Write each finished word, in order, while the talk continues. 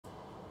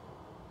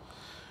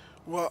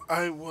Well,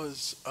 I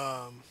was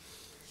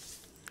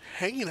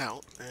hanging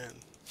out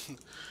and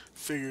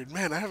figured,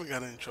 man, I haven't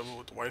gotten in trouble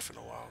with the wife in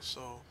a while,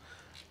 so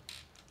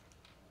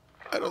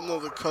I don't know.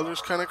 The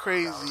color's kind of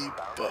crazy,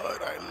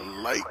 but I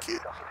like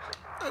it.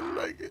 I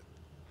like it.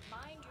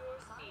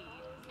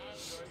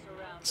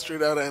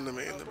 Straight out of anime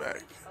in the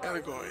back. Gotta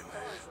go in.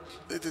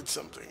 They did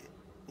something.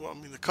 Well, I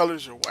mean, the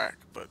colors are whack,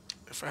 but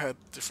if I had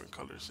different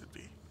colors, it'd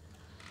be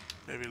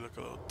maybe look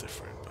a little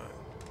different. But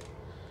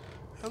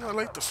I don't know. I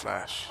like the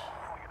Flash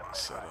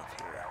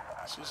setup here.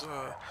 This was,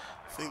 I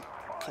think,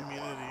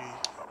 community.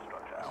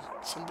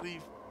 Somebody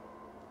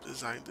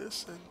designed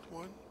this and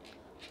won,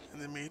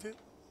 and they made it.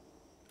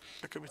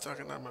 I could be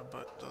talking out my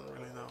butt. Don't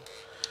really know.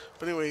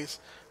 But anyways,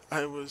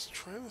 I was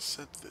trying to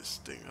set this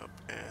thing up,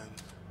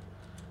 and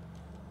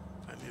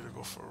I need to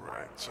go for a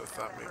ride. So I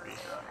thought maybe you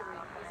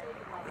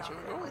guys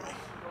want to go with me.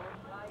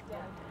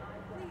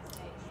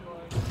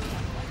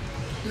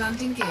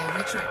 Landing gear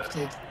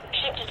retracted.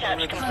 Ship I detach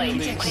already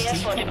complete. Clear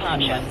placed. for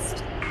departure.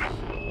 Compromised.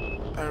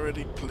 I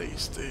already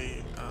placed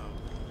a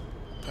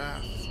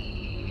path,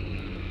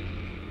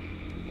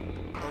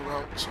 a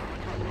route. So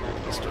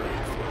let's start it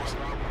first.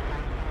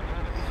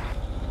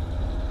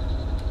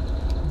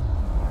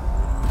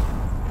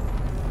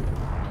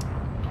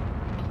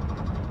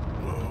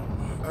 Well,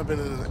 I've been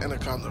in an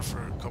anaconda for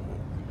a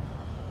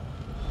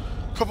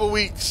couple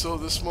weeks, so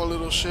this small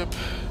little ship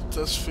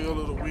does feel a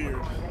little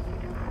weird.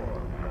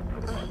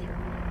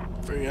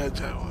 Very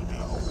agile. I mean,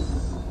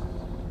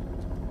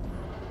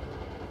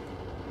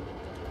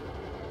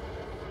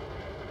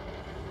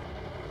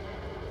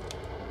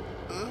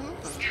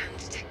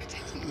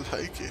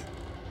 like it.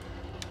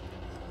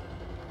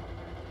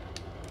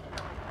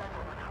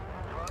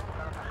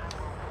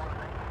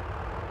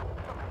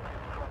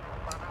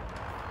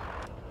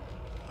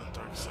 On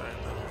dark side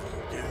now,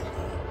 we're getting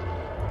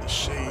the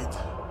shade.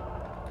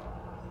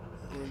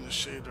 We're in the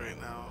shade right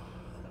now,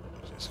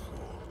 which is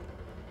cool.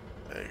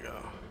 There you go.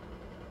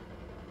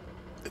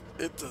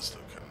 It does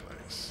look kind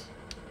of nice.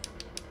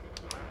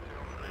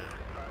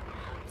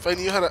 If I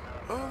knew how to,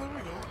 oh, there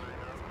we go.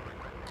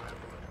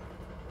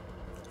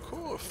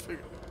 Cool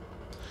figure.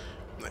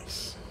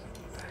 Nice.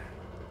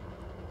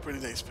 Pretty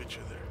nice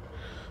picture there.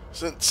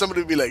 So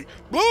somebody would be like,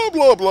 blah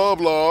blah blah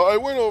blah. I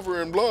went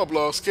over and blah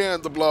blah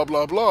scanned the blah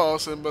blah blah,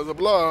 and blah blah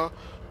blah.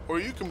 Or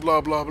you can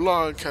blah blah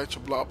blah and catch a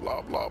blah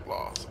blah blah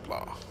blah. So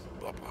blah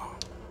blah blah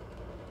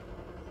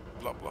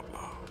blah blah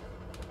blah.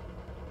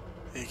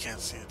 You can't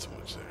see it too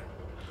much there.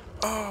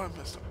 Oh, I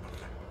messed up.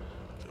 Okay.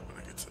 Then when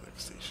I get to the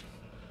next station.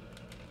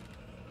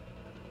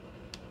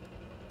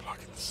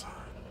 Blocking the sign.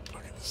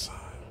 Blocking the sign.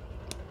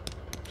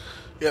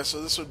 Yeah,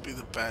 so this would be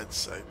the bad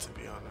side to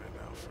be on right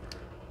now for.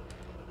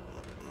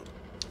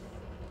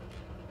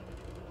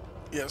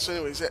 Yeah, so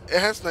anyways, it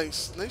has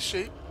nice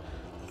shape.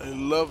 I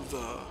love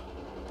the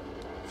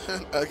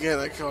again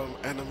I call them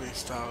anime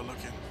style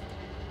looking.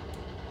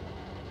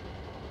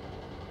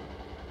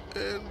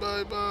 And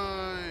bye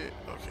bye.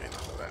 Okay,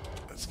 enough of that.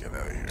 Let's get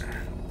out of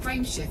here.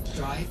 Frameshift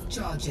drive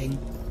charging.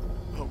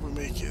 Hope we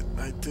make it.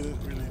 I didn't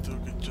really do a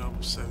good job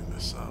of setting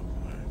this up.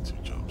 Alright, 2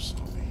 jumps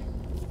only.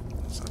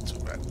 That's not too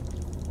bad.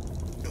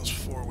 It was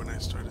 4 when I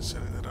started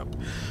setting it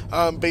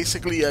up.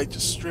 Basically, I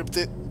just stripped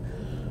it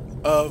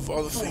of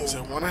all the things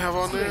I want to have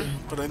on there,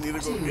 but I need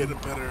to go get a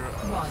better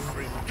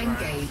frame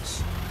drive,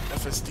 Engage.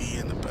 FSD,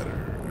 and a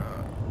better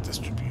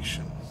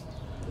distribution.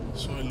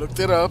 So I looked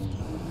it up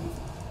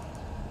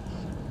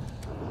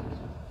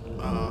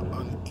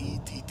on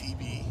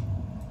EDDB,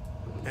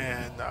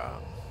 and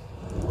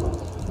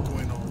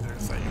going over there, I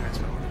thought you guys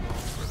might want to go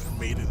for the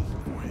maiden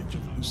voyage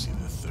of Lucy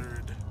the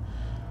Third.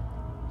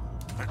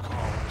 I call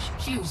her.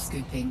 Fuel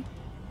scooping.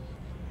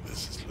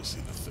 This is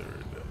Lucy the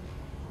Third.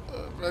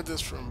 Read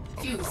this from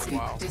Fuel a scoop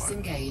while back.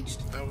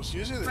 disengaged. I was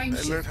using it.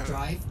 Frameshift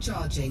drive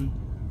charging.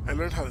 I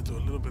learned how to do a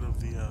little bit of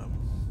the.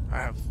 I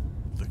have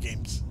the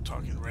games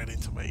talking right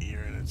into my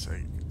ear, and it's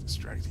like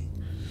distracting.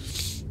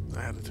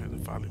 I had to turn the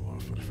volume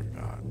off, but I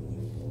forgot.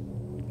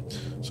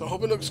 So I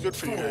hope it looks good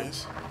for you 4,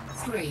 guys.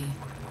 3,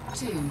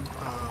 2,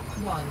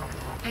 1.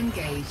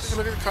 Engage. Take a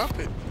look at the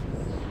cockpit.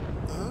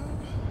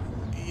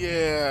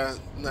 Yeah,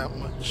 not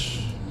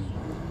much.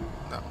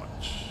 Not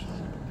much.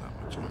 Not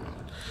much going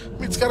on. I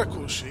mean, it's got a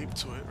cool shape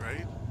to it,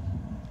 right?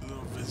 A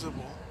little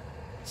visible.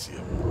 See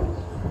it.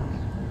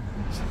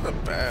 It's not a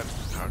bad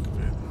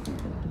cockpit.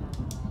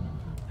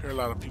 Hear a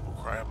lot of people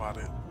cry about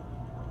it,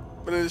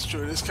 but it is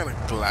true. It is kind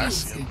of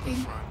glassy up the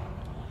front.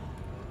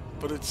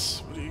 But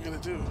it's, what are you gonna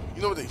do?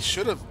 You know what they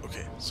should have?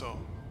 Okay, so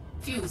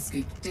Fuel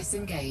scoop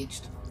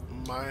disengaged.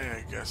 my,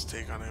 I guess,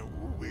 take on it.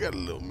 Ooh, we got a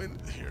little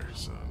minute here,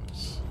 so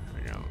let's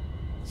hang out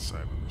the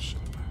side of the ship.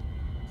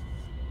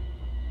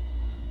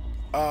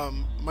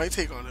 My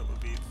take on it would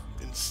be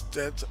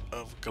instead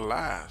of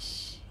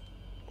glass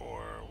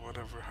or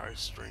whatever high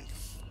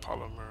strength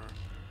polymer,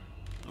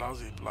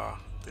 lousy blah,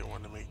 they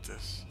want to make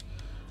this.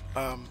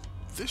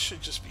 This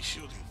should just be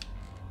shielding.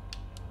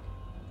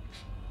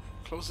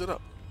 Close it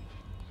up.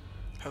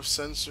 Have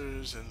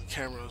sensors and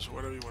cameras,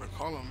 whatever you want to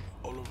call them,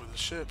 all over the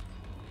ship,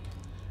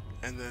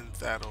 and then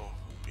that'll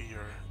be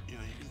your, you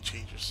know, you can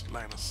change your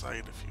line of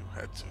sight if you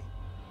had to.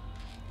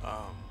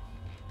 Um,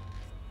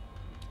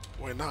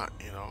 why not?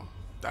 You know,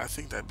 I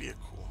think that'd be a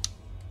cool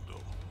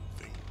little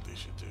thing they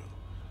should do.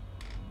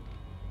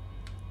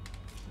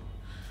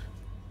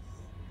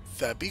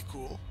 That'd be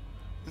cool.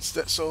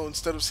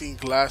 Instead of seeing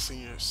glass in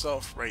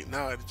yourself right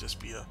now, it'd just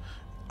be you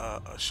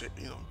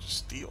know, just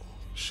steel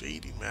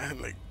shading,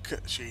 man, like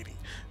shading,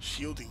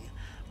 shielding,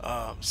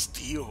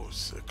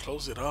 steels.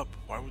 Close it up.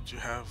 Why would you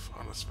have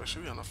on,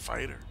 especially on a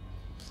fighter?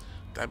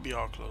 That'd be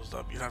all closed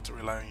up. You'd have to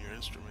rely on your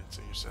instruments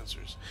and your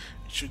sensors.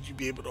 Should you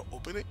be able to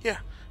open it? Yeah,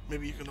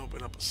 maybe you can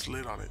open up a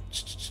slit on it,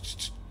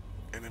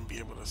 and then be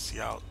able to see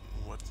out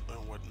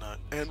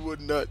and what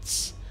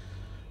nuts.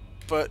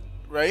 But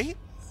right?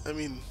 I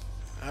mean,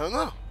 I don't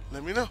know.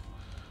 Let me know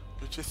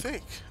what you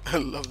think. I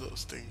love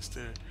those things.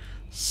 They're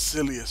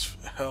silly as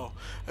hell.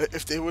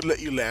 If they would let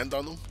you land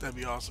on them, that'd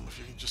be awesome. If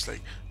you can just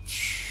like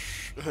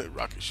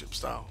rocket ship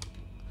style.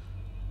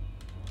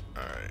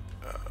 All right,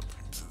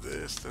 back to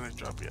this. Then I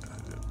drop it.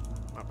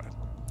 My bad.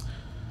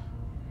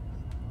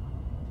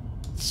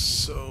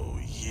 So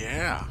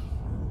yeah,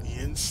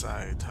 the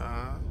inside,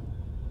 huh?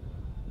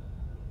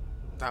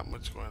 Not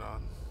much going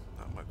on.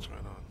 Not much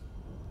going on.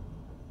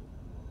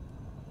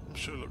 I'm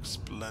sure it looks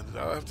splendid.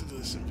 I'll have to do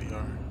this in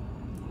VR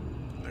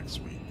next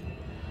week.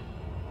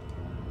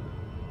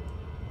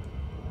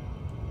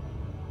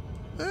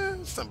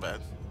 It's not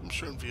bad. I'm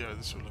sure in VR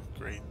this will look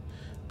great.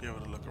 Be able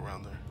to look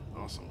around there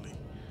awesomely.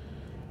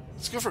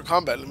 It's good for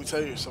combat, let me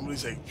tell you. If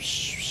somebody's like,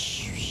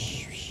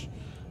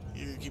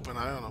 you can keep an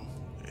eye on them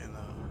in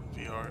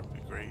VR. It'd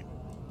be great.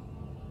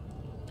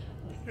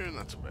 Here,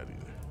 not too bad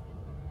either.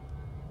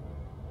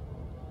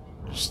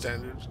 Your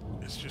standard,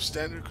 it's your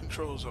standard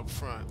controls up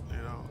front,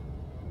 you know.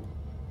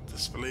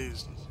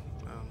 Displays,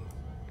 I don't know.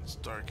 It's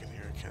dark in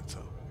here, I can't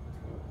tell.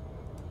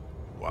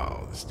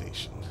 Wow, this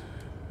station.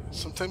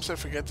 Sometimes I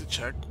forget to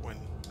check when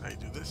I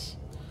do this,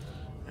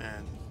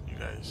 and you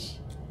guys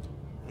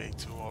may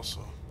too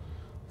also.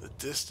 The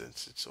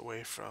distance it's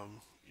away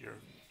from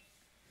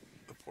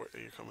the port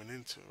that you're coming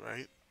into,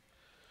 right?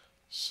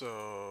 So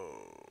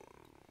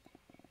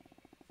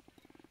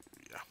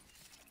yeah,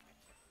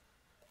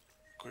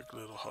 quick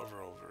little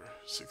hover over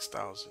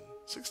 6,000.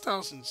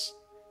 6,000's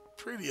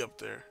pretty up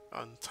there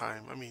on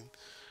time. I mean,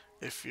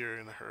 if you're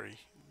in a hurry,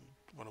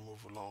 you want to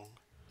move along.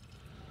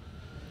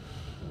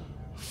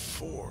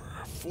 Four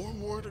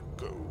more to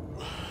go.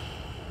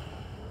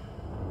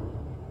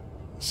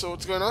 So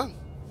what's going on?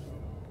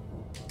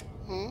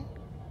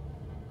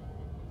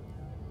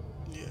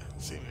 Yeah,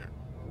 same here.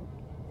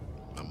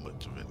 Not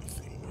much of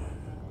anything.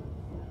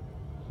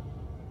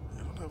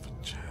 I don't have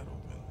a chat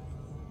open.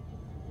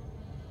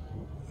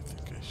 I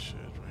think I should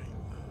right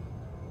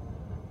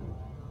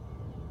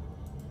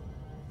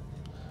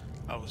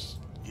now.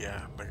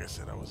 Yeah, like I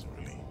said, I wasn't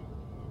really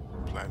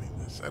planning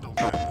this. I don't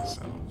plan this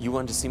out. You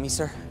wanted to see me,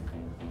 sir?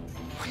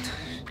 What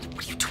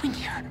are you doing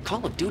here?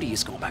 Call of Duty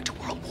is going back to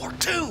World War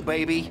II,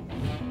 baby.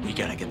 We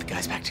gotta get the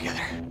guys back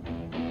together.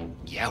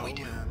 Yeah, we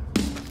do.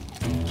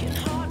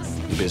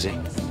 You busy?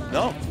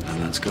 No.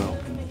 Then let's go.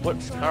 What?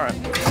 All right.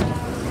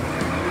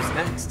 Who's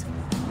next?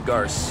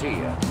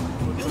 Garcia.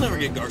 You'll never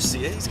get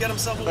Garcia. He's got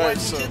himself a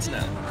wife and kids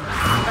now.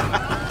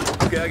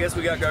 Okay, I guess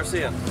we got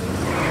Garcia.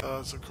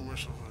 It's a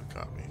commercial for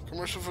Caught Me.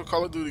 Commercial for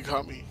Call of Duty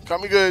Caught Me.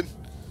 Caught me good.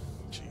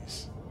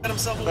 Jeez. Got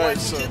himself a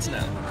wife and kids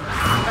now.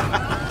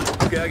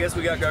 Okay, I guess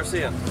we got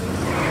Garcia.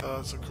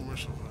 It's a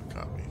commercial for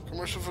Caught Me.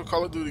 Commercial for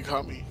Call of Duty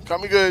Caught Me.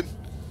 Caught me good.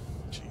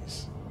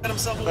 Jeez. Got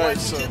himself a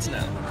wife and kids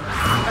now.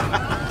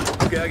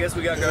 Okay, I guess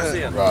we got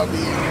Garcia. Robbie.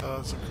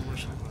 It's a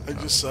commercial. I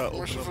just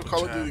commercial for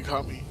Call of Duty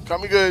Caught Me.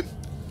 Caught me good.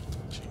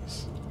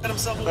 Jeez. Got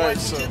himself a wife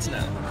and kids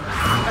now.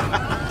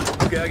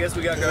 Okay, I guess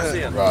we got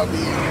Garcia. Robbie.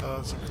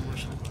 It's a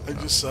commercial. I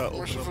just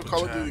commercial for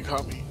Call of Duty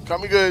Caught Me.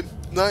 Caught me good.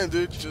 Nothing,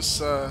 dude. Just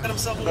got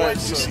himself a wife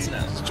and kids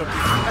now. Just jump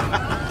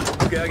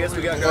in. Okay, I guess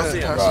we got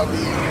Garcia. Robbie.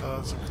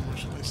 It's a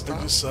commercial. I just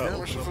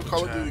commercial for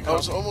Call of Duty. I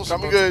was almost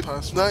got me good.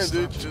 Nothing,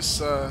 dude. Just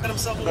got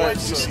himself a wife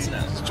and kids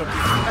now. Just jump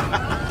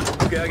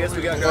in. Okay, I guess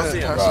we got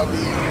Garcia. Robbie.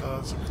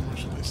 It's a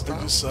commercial. I just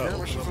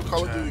commercial for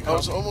Call of Duty. I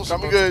was almost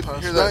got me good.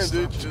 Hear that,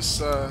 dude.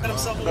 Just got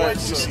himself a wife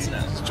and kids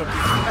now. Just jump in.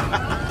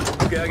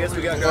 Okay, I guess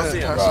we got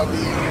Garcia. Robbie.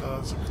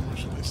 It's a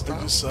commercial. I just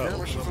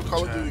commercial for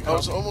Call of Duty. I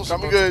was almost got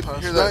me good.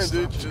 Hear that,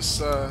 dude. Just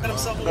got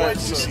himself a wife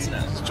and kids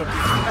now. Just jump in.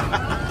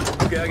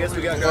 Okay, I guess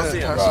we got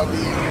Garcia. Robbie.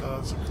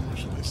 It's a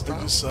commercial. I just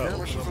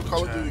commercial for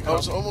Call of Duty. I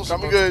was almost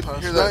got me good.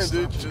 Hear that,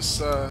 dude. Just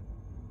there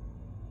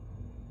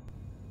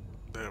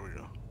we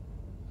go.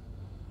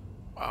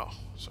 Wow,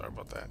 sorry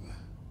about that.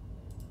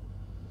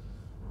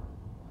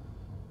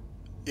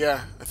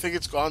 Yeah, I think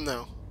it's gone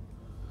now.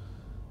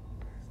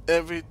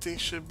 Everything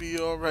should be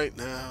alright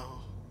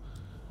now.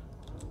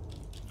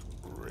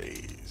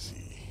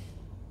 Crazy.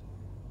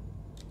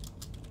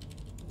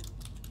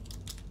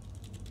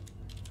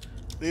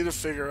 Need to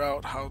figure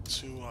out how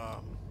to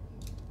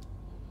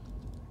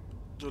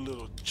do a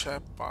little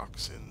chat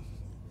box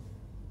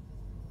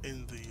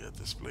in the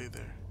display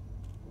there.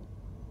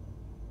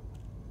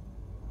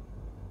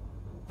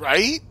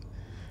 Right?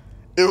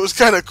 It was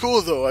kind of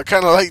cool though. I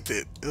kind of liked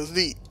it. It was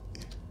neat.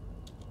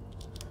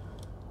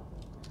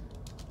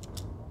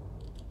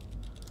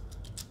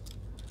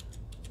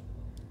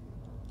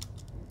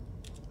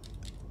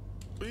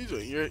 What are you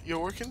doing? You're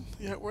working?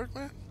 You at work,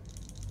 man?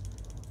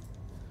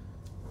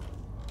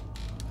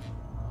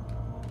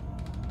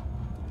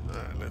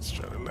 Alright, let's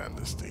try to land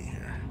this thing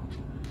here.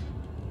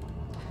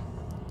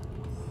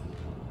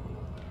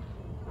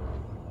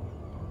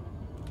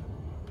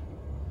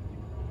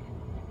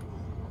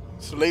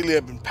 So lately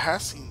I've been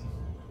passing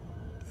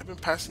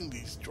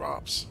these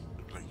drops.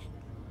 Like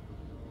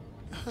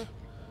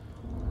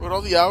with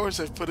all the hours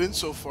I've put in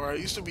so far, I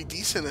used to be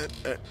decent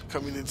at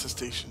coming into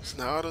stations.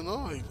 Now I don't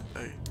know.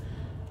 I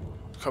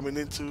coming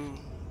into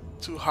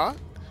too hot?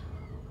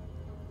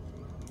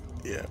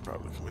 Yeah,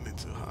 probably coming in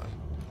too hot.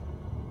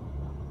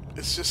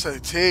 It's just that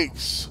it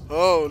takes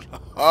so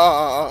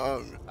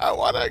long. I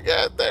wanna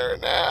get there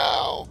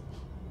now.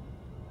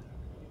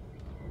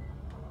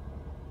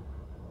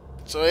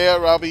 So yeah,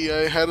 Robbie,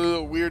 I had a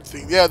little weird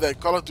thing. Yeah,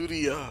 that Call of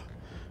Duty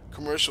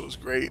commercial is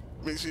great.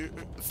 Makes you.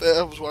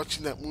 I was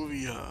watching that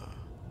movie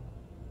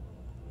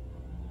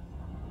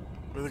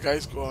where the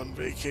guys go on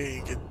vacay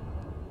and get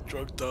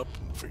drugged up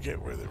and forget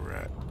where they were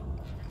at.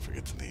 I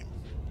forget the name.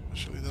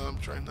 Actually, no, I'm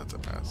trying not to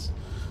pass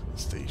the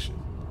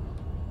station.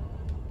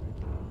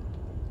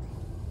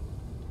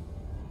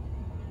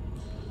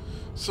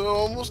 So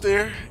almost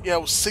there. Yeah, I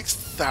was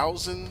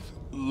 6,000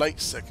 light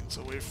seconds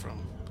away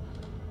from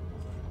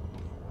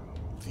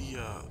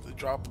the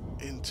drop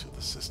into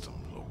the system,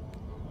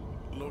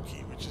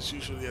 Loki, which is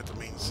usually at the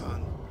main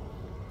sun.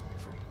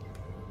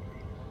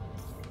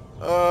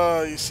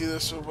 You see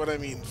this? What I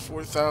mean?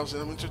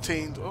 4,000. I'm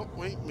entertained. Oh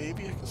wait,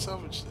 maybe I can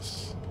salvage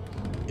this.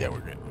 Yeah,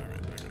 we're good. We're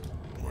good. We're good.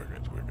 We're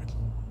good. We're good.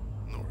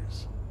 No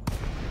worries.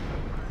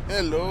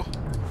 Hello.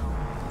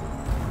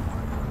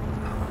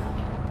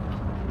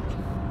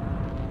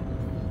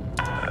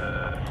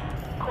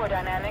 Core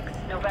Dynamics,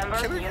 November,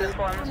 Can I get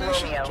Uniform,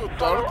 permission Romeo. to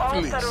Follow dock, all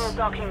please? federal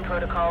docking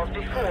protocols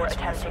before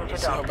attempting to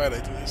Let's see how dock. bad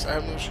I do this. I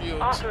have no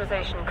shields.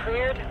 Authorization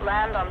cleared.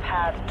 Land on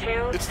path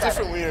 27. It's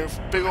different when you're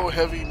a big old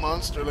heavy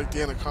monster like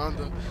the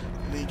Anaconda,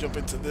 and then you jump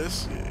into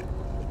this. It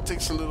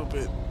takes a little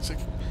bit. It's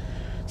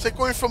like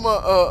going from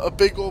a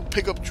big old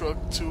pickup truck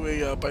to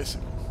a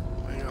bicycle.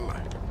 I ain't gonna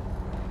lie.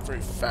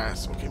 Very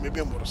fast. Okay, maybe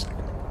a motorcycle.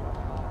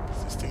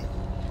 This thing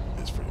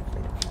is pretty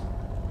quick.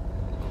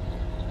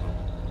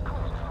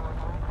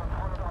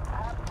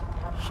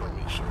 Show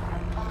me.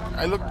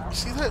 I look. You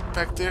see that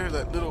back there?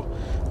 That little.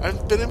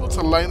 I've been able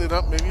to line it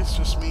up. Maybe it's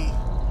just me.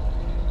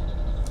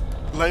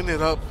 Line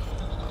it up.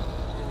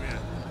 Where we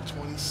at?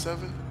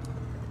 27?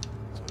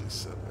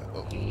 27.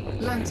 Oh.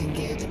 Landing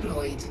gear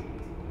deployed.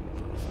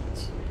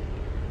 Perfect.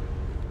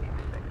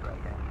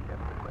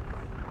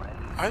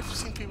 I've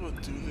seen people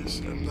do this.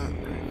 I'm not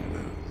very good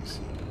at it. Let me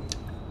see.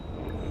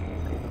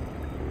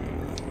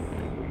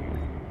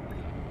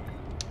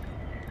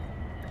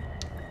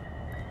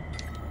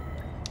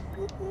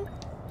 Whoop, whoop.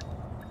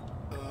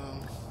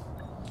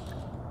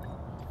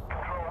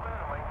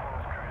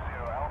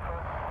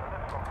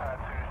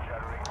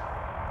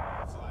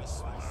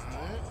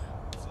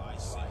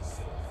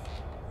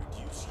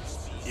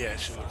 Yeah,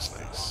 she looks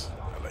nice.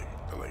 I like it.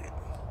 I like it.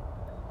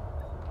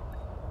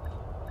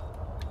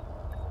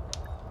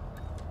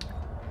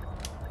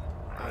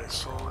 Alright,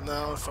 so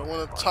now if I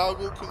want to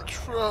toggle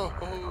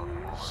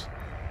controls,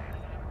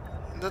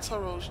 and that's how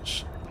I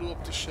blew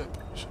up the ship.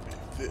 It should be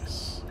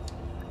this.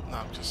 No,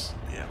 I'm just,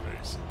 yeah, very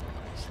simple.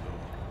 Nice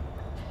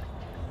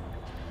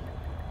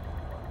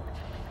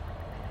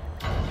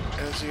little.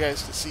 And as you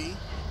guys can see,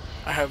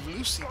 I have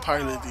Lucy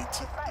piloted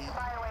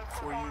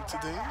for you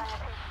today.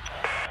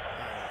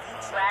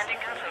 Landing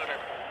completed.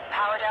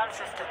 Power down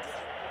systems.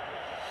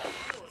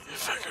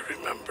 If I can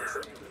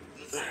remember.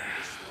 There.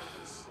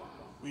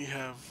 We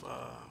have,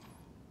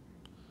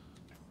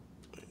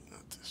 wait,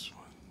 not this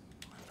one.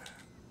 My bad.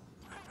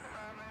 My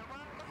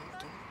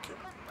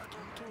bad.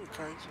 Don't do it,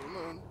 guys.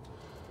 Hold on.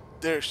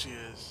 There she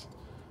is.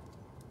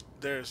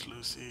 There's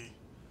Lucy.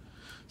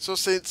 So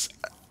since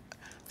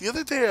the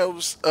other day I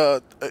was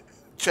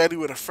chatting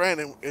with a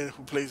friend and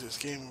who plays this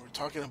game, we were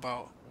talking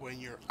about when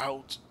you're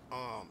out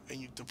and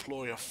you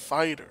deploy a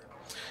fighter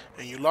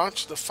and you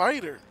launch the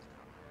fighter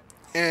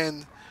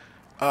and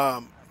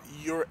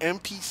your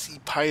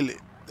NPC pilot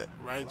that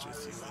rides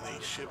with you in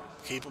a ship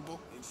capable,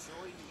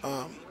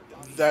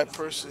 that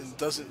person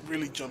doesn't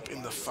really jump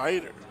in the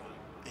fighter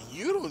and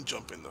you don't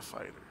jump in the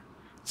fighter.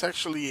 It's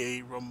actually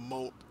a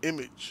remote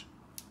image.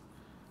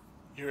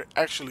 You're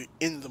actually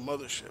in the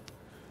mothership,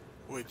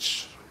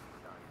 which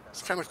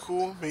is kind of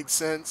cool, made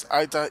sense.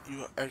 I thought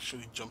you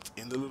actually jumped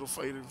in the little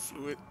fighter and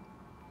flew it.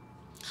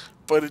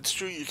 But it's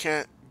true, you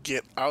can't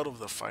get out of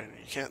the fighter.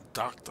 You can't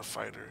dock the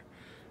fighter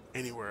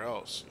anywhere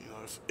else. You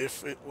know,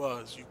 if it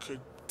was, you could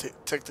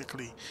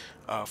technically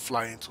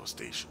fly into a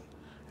station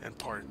and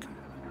park.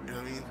 You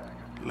know what I mean?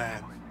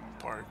 Land,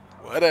 park,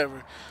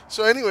 whatever.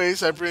 So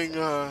anyways, I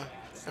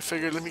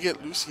figured let me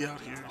get Lucy out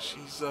here.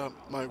 She's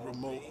my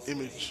remote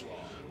image.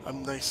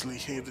 I'm nicely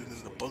hidden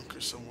in the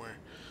bunker somewhere,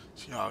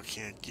 so y'all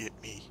can't get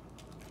me.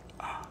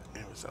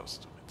 Anyways, that was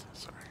stupid.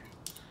 Sorry.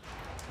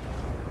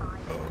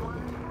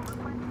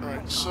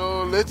 Alright,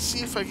 so let's see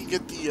if I can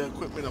get the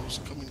equipment I was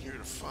coming here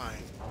to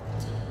find.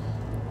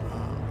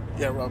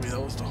 Yeah, Robbie, that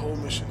was the whole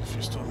mission, if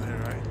you're still there,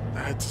 right? I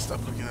had to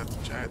stop looking at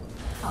the chat.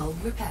 Hull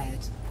repaired.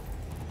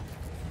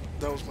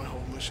 That was my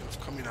whole mission of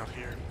coming out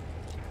here.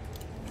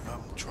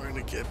 Trying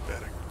to get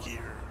better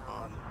gear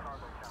on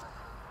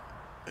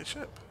my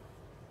ship.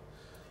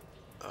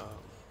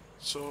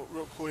 So,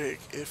 real quick,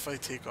 if I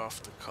take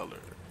off the color,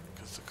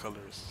 because the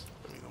colors,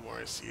 I mean, the more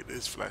I see it,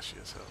 is flashy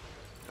as hell.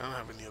 I don't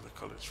have any other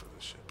colors for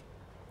this ship.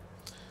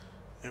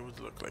 It would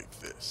look like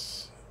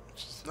this,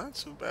 which is not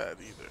too bad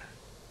either.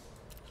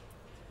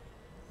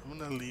 I'm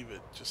gonna leave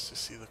it just to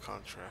see the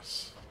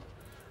contrast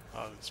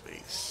out in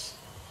space.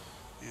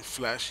 It's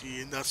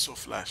flashy and not so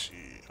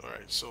flashy.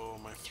 Alright, so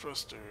my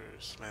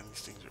thrusters, man,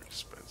 these things are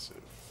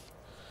expensive.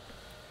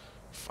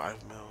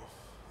 5 mil.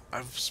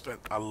 I've spent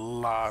a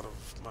lot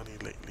of money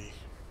lately.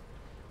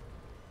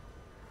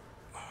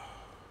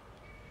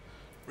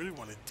 Really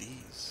wanted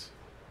D's.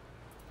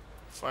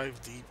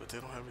 5D, but they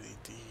don't have any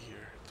D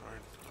here.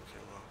 Darn.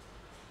 Okay, well.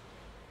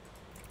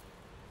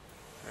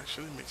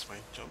 Actually makes my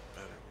jump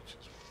better, which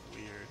is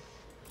weird.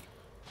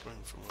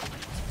 Going from a B to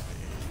an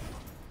A.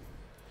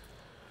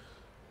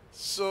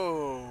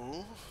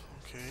 So,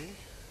 okay.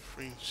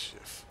 Frame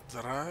shift.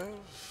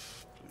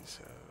 Drive. Please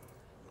have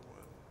the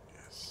one.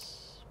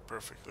 Yes.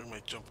 Perfect. Look at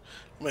my jump.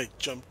 My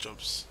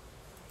jumps.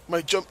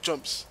 My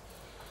jumps.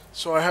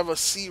 So I have a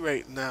C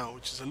right now,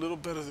 which is a little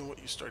better than what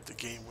you start the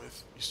game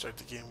with. You start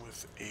the game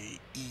with a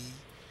E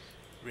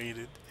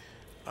rated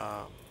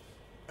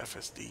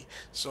FSD.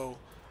 So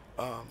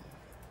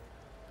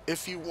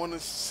if you want to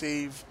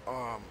save,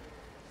 no,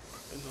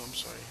 I'm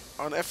sorry.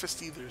 On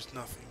FSD, there's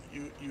nothing.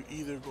 You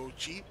either go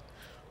cheap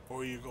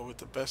or you go with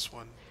the best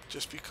one,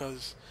 just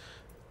because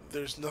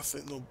there's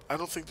nothing. No, I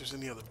don't think there's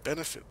any other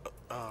benefit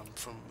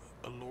from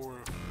a lower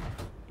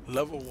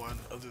level one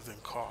other than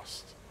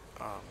cost.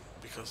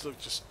 Because look,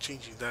 just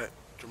changing that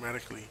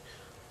dramatically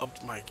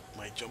upped my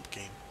jump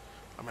game.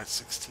 I'm at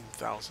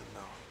 16,000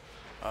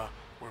 now,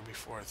 where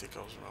before I think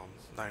I was around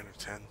 9 or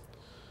 10.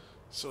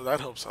 So that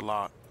helps a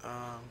lot.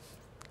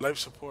 Life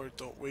support,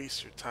 don't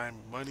waste your time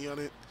and money on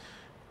it.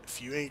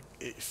 If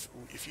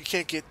you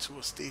can't get to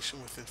a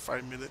station within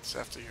 5 minutes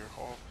after your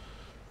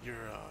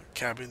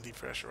cabin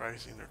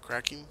depressurizing or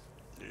cracking,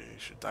 you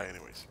should die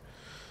anyways.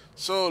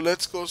 So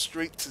let's go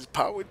straight to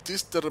power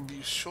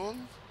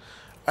distribution.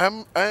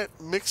 I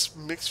mixed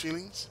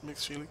feelings.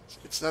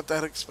 It's not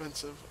that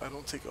expensive. I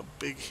don't take a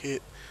big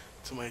hit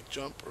to my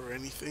jump or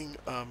anything.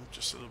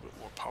 Just a little bit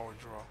more power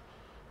draw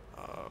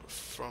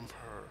from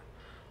her.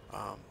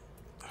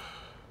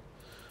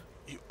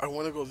 I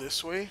want to go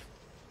this way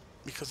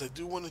because I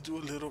do want to do a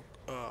little.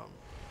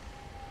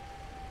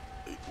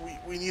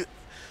 We need.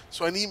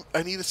 So I need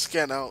to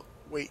scan out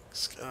wake.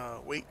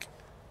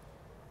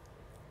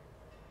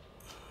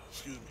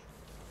 Excuse me.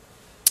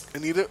 I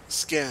need to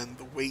scan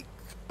the wake.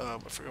 I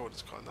forgot what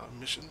it's called now.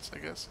 Missions, I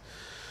guess,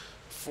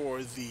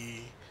 for the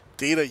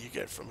data you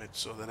get from it,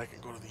 so that I can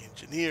go to the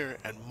engineer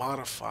and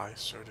modify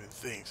certain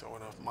things. I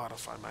want to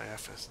modify my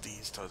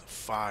FSDs to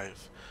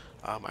 5.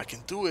 I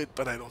can do it,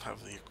 but I don't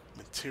have the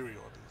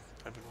material.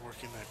 I've been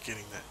working at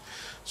getting that.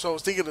 So I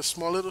was thinking a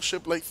small little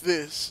ship like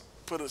this,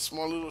 put a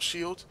small little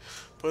shield,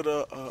 put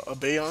a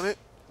bay on it,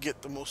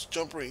 get the most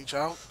jump range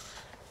out,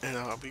 and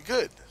I'll be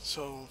good.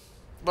 So,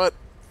 but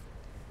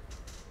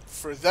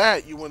for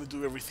that, you want to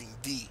do everything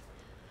D,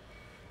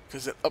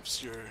 because it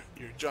ups your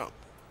jump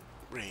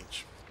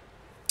range.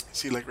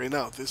 See, like right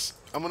now, this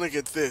I'm gonna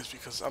get this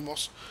because I'm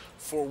also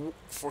for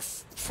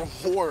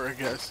war, I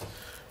guess.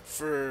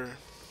 For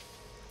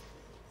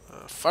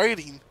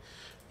fighting,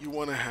 you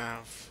want to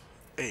have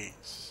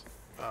A's.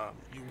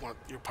 You want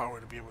your power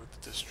to be able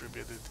to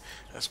distribute it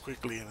as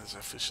quickly and as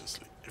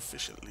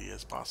efficiently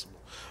as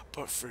possible.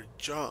 But for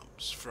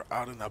jumps, for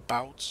out and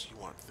abouts, you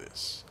want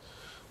this.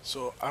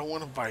 So I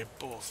want to buy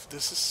both.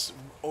 This is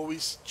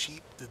always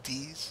cheap, the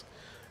D's.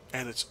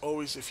 And it's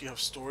always, if you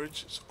have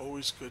storage, it's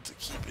always good to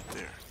keep it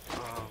there.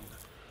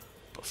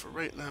 But for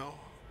right now,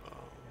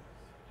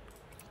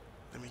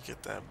 let me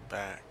get that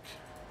back.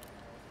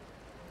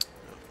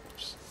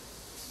 Oops.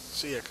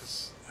 So yeah,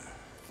 because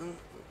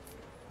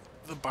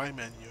the buy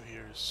menu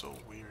here is so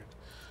weird.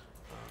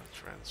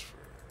 Transfer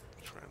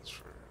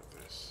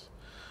this.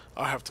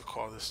 I'll have to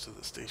call this to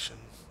the station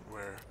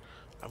where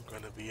I'm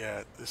going to be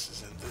at. This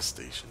is in this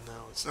station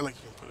now. It's not like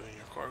you can put it in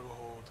your cargo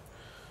hold,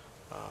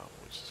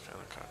 which is kind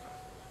of caca.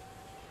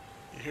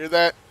 You hear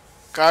that?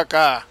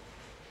 Caca.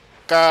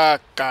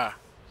 Caca.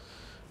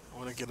 I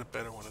want to get a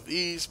better one of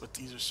these, but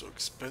these are so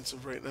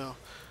expensive right now.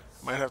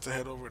 I might have to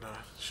head over to,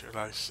 should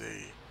I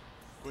say,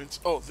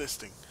 this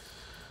thing.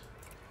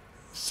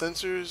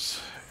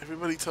 Sensors,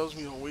 everybody tells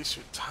me don't waste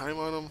your time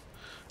on them.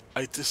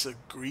 I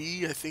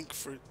disagree. I think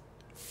for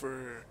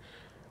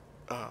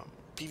PvE,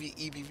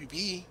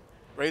 PvP,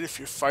 right? If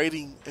you're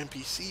fighting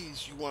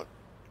NPCs, you want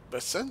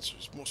best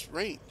sensors, most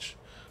range.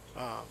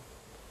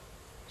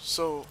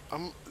 So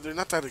they're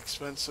not that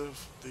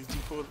expensive. They do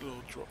put a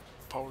little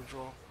power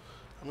draw.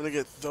 I'm gonna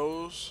get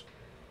those,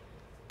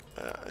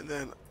 and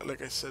then,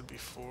 like I said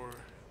before,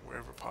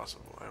 wherever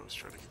possible, I always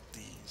try to get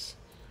these.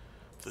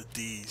 The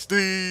D's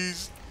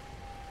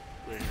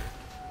right here.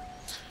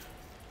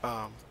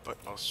 But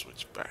I'll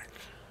switch back.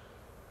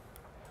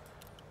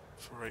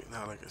 For right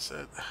now, like I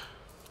said,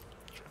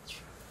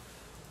 transfer,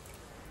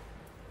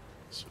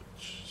 switch,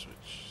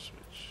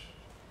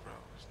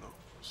 browse, no,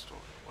 store,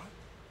 what?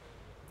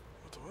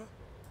 What the what?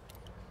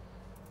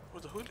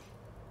 What the hoodie?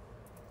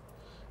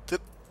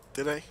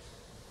 Did I?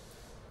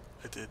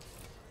 I did.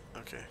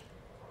 Okay.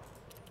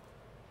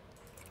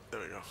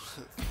 There we go.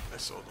 I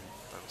sold them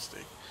by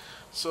mistake.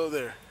 So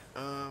there.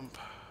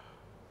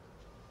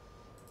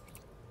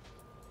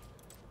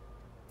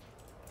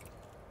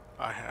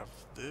 I have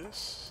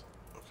this.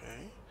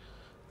 Okay.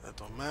 That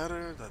don't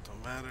matter. That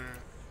don't matter.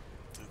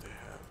 Did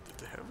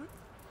they have it?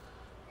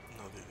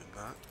 No, they did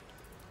not.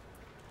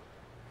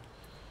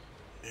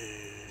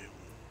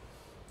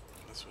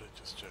 That's what I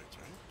just checked,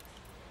 right?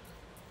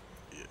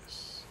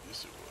 Yes.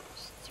 Yes, it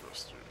was.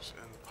 Thrusters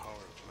and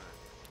power plant.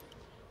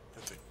 I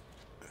think.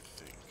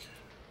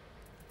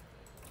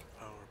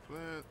 Power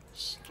plant,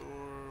 store.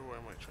 Where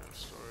am I trying to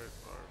store it?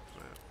 Power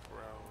plant,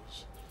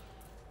 browse.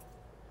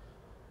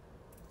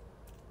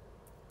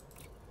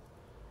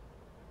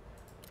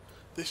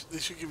 They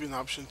should give you an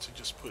option to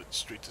just put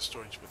straight to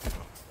storage, but they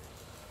don't.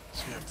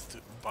 So you have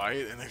to buy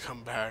it and then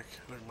come back.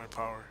 Look, my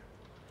power.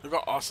 Look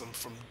how awesome.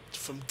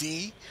 From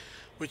D,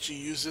 which you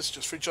use this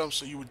just for jumps,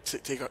 so you would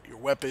take out your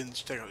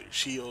weapons, take out your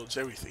shields,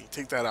 everything.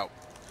 Take that out.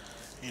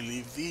 You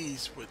leave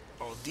these with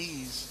all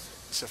D's,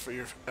 except for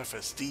your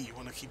FSD. You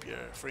want to keep your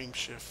frame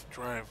shift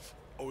drive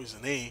always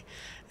an A,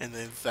 and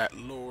then that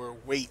lower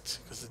weight,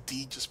 because the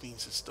D just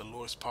means it's the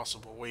lowest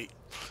possible weight,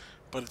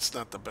 but it's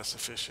not the best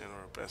efficient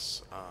or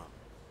best.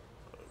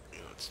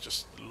 It's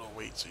just low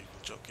weight, so you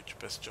can get your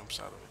best jumps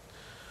out of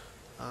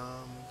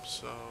it.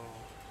 So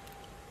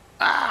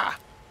I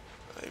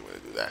ain't gonna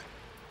do that.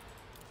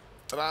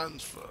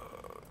 Transfer.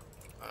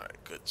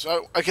 Alright, good.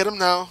 So I get them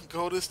now.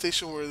 Go to the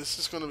station where this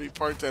is going to be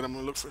parked at. I'm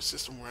going to look for a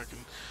system where I can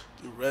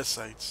do res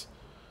sites,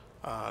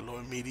 low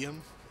and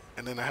medium.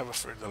 And then I have a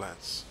Fer de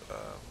Lance,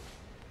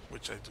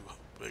 which I do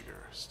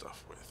bigger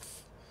stuff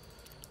with.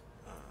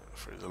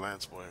 Fer de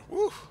Lance, boy.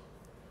 Woo!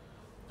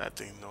 That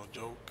thing, no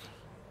joke.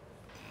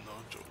 No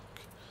joke.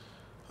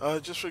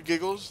 Just for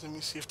giggles, let me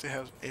see if they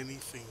have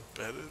anything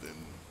better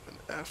than an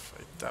F.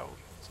 I doubt.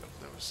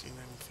 I've never seen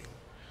anything.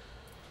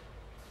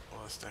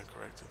 Oh, I stand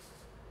corrected.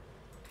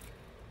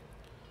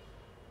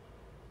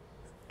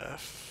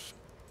 F.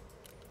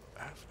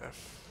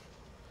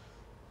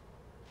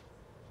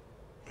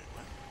 Wait,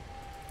 what?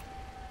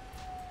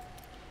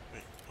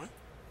 Wait, what?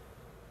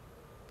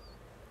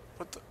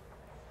 What the?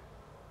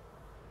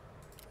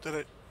 Did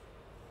I?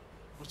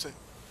 What's that?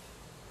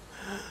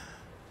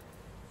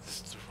 This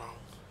is the wrong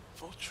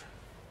Vulture.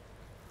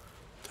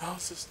 The hell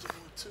is this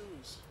doing with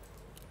twos?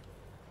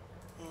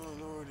 Oh,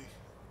 lordy.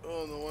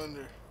 Oh, no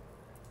wonder.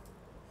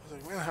 I was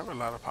like, man, I have a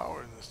lot of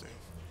power in this thing.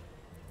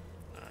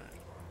 Alright.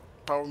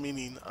 Power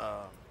meaning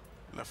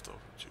leftover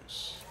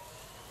juice.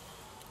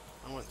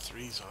 I want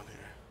threes on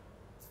here.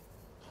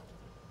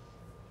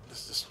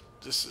 This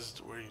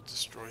is where you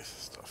destroy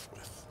stuff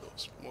with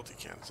those multi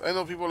cannons. I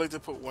know people like to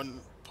put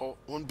one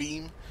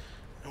beam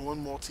and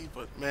one multi,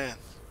 but man,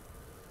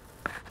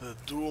 the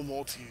dual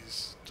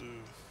multis do.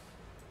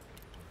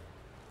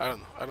 I don't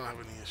know. I don't have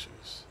any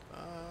issues.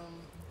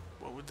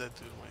 What would that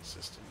do to my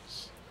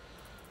systems?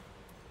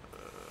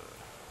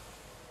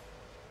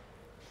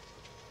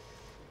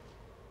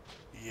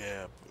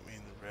 Yeah, put me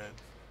in the red.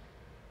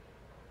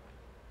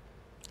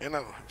 And I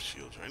don't have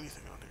shields or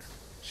anything on here.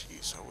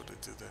 Jeez, how would I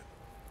do that?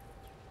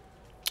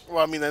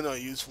 Well, I mean, I know I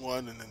use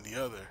one and then the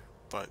other,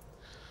 but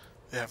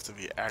they have to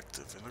be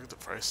active. And look at the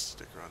price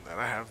sticker on that.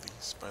 I have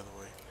these, by the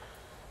way.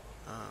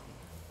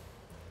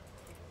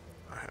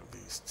 I have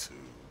these too,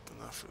 but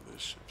not for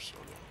this ship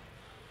solo.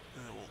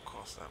 And it won't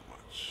cost that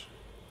much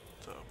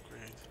to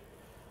upgrade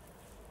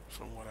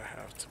from what I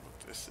have to what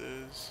this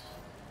is.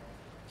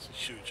 It's a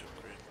huge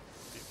upgrade.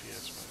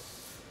 DPS, man.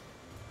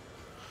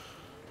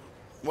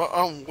 Well,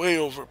 I'm way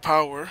over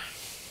power.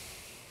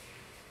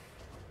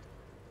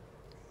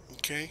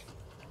 Okay.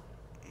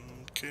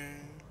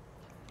 Okay.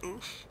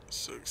 Oof.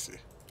 Sexy.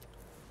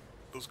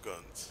 Those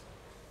guns.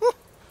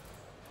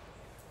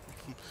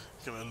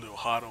 Getting a little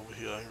hot over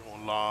here, I ain't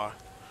gonna lie.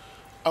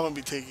 I'm gonna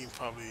be taking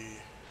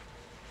probably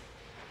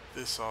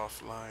this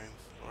offline,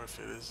 or if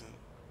it isn't,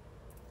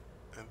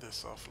 and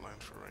this offline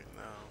for right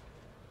now.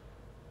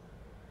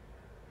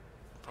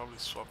 Probably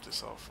swap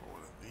this out for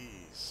one of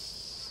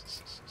these.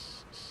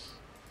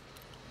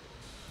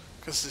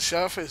 Because the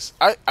shaft is,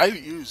 I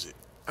use it.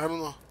 I don't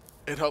know.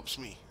 It helps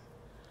me.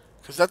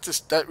 Because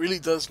that really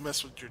does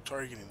mess with your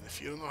targeting. If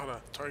you don't know how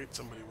to target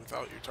somebody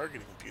without your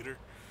targeting computer,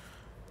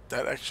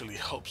 that actually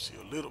helps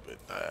you a little bit.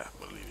 I'm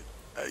gonna leave it.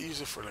 I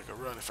use it for like a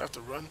run. If I have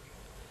to run,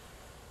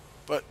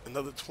 but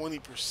another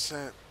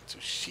 20%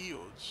 to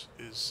shields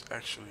is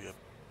actually a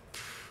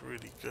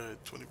pretty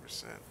good 20%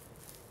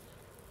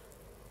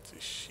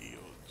 to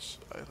shields.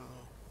 I don't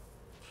know.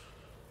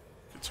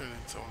 Could turn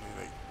into only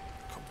like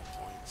a couple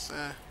points.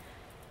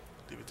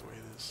 Leave it the way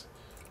it is.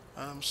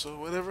 So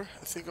whatever.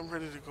 I think I'm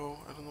ready to go.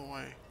 I don't know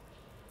why I'm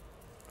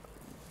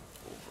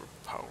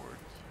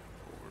overpowered,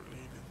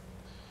 overladen.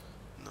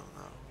 No,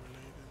 not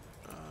overladen.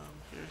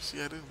 Here, see,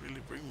 I didn't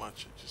really bring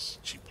much.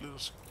 Just cheap little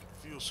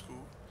fuel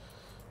scoop.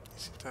 You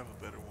seem to have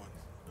a better one.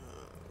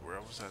 Where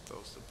I was at, that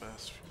was the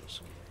best fuel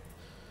scoop.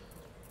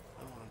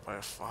 I don't want to buy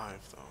a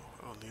 5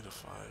 though. I don't need a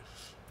 5.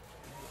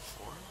 Maybe a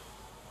 4?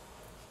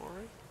 4,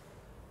 right?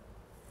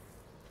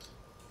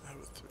 I have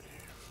a 3.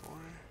 4.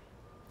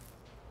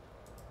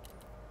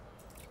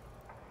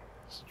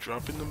 It's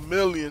dropping the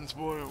millions,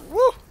 boy.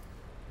 Woo!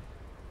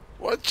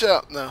 Watch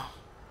out now.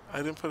 I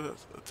didn't put a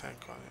tank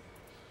on it.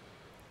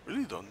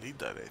 Really don't need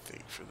that, I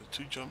think, for the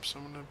 2 jumps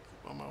I'm gonna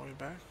on my way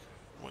back.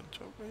 1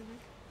 jump, maybe.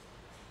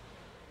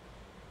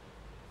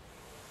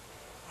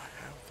 I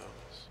have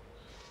those.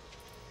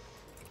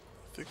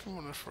 I think I'm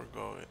gonna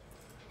forgo it.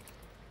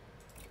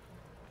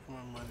 Get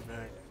my money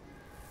back,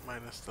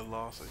 minus the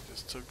loss I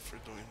just took for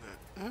doing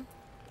that. Huh?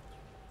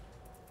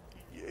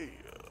 Yeah,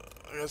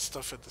 I got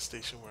stuff at the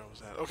station where I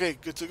was at. Okay,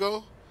 good to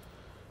go.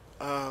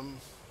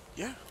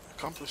 Yeah,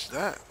 accomplished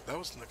that. That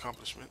was an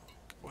accomplishment.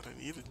 What I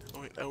needed.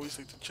 Oh wait, I always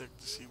like to check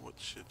to see what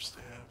ships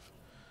they have.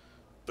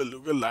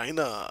 Beluga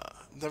Liner.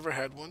 Never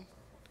had one.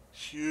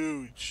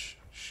 Huge,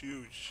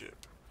 huge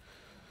ship.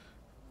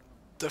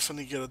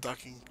 Definitely get a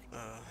docking,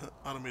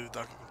 automated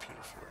docking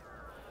computer for it.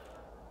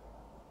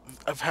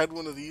 I've had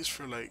one of these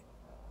for like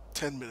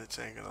 10 minutes.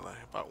 I ain't gonna lie.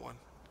 I bought one.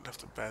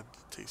 Left a bad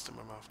taste in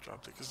my mouth.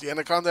 Dropped it because the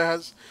Anaconda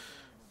has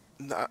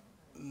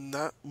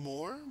not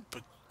more,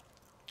 but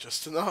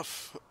just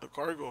enough a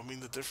cargo. I mean,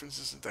 the difference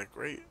isn't that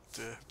great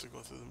to have to go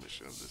through the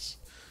mission of this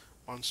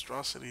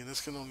monstrosity, and this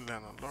can only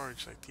land on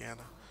large like the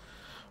Ana.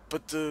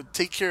 But to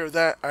take care of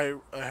that, I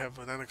have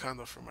an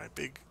Anaconda for my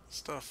big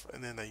stuff,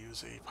 and then I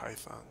use a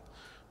Python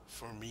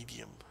for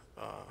medium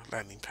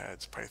landing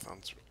pads.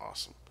 Python's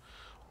awesome.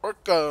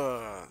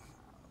 Orca.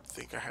 I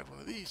think I had one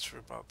of these for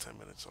about 10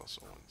 minutes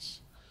also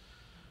once.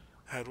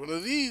 I had one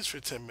of these for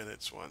 10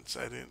 minutes once.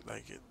 I didn't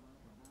like it.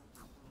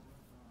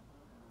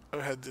 I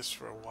had this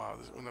for a while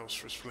when I was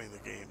first playing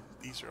the game.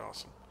 These are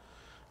awesome.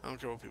 I don't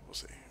care what people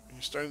say. When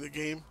you're starting the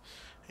game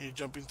and you're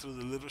jumping through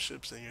the little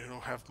ships and you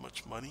don't have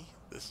much money,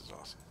 this is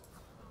awesome.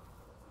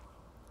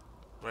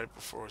 Right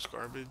before it's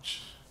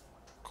garbage,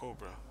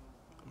 Cobra,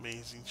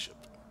 amazing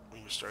ship.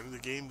 When you're starting the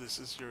game, this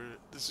is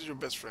your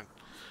best friend.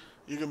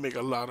 You can make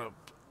a lot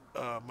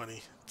of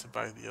money to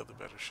buy the other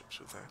better ships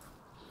with that.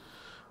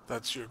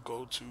 That's your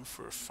go-to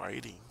for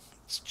fighting.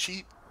 It's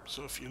cheap,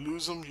 so if you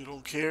lose them, you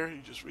don't care.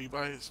 You just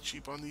rebuy. It's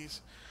cheap on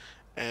these,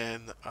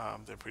 and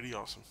they're pretty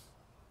awesome.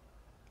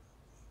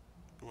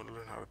 You want to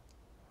learn how to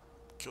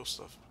kill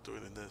stuff, do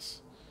it in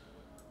this.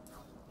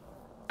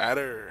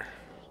 Adder.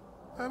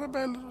 Not a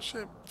bad little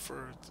ship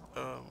for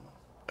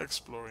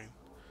exploring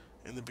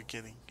in the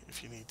beginning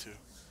if you need to.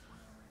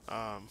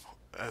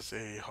 As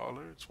a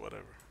hauler, it's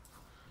whatever.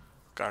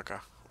 Caca,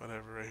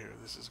 whatever right here.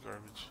 This is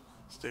garbage.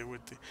 Stay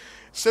with the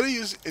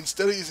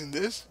instead of using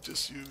this,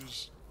 just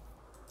use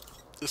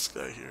this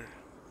guy here.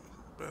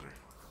 Better.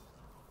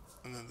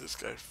 And then this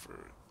guy for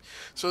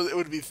so it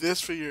would be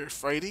this for your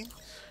fighting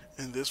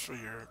and this for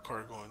your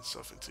cargo and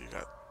stuff until you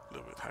got a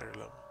little bit higher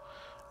level.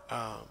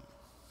 I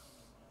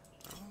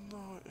don't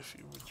know if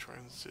you would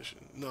transition.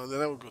 No,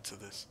 then I would go to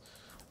this.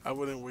 I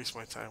wouldn't waste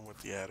my time with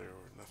the adder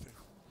or nothing.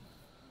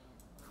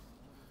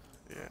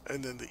 Yeah,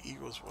 and then the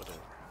eagles, whatever.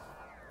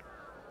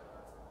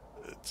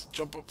 It's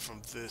jump up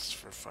from this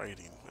for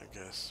fighting, I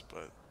guess,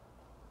 but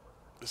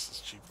this is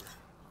cheaper.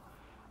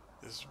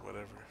 This is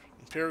whatever.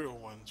 Imperial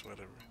ones,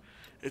 whatever.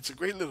 It's a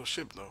great little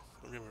ship, though.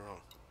 Don't get me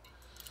wrong.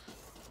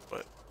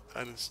 But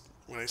I didn't.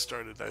 When I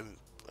started, I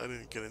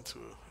didn't get into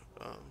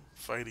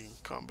fighting,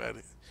 combat,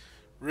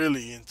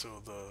 really into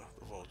the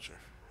Vulture.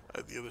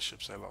 The other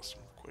ships I lost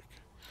them quick.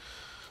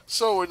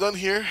 So we're done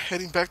here.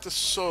 Heading back to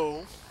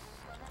Seoul.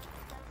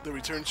 The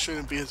return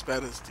shouldn't be as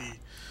bad as the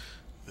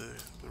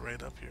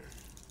ride up here.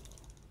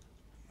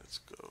 Let's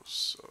go.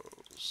 So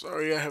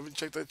sorry, I haven't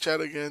checked that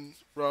chat again,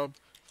 Rob.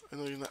 I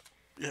know you're not.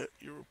 Yeah,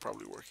 you were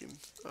probably working.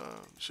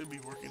 Should be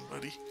working,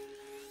 buddy.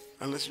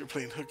 Unless you're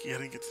playing hooky, I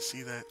didn't get to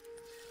see that.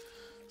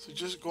 So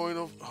just going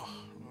over. Oh,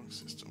 wrong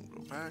system.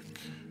 Go back.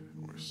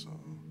 Where's Seoul?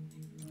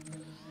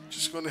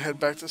 Just going to head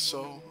back to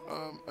Seoul.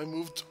 I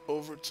moved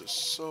over to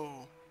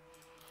Seoul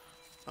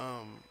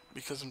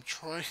because I'm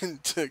trying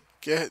to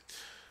get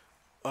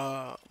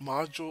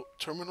module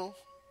terminal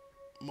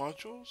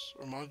modules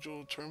or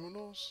module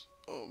terminals.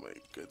 Oh my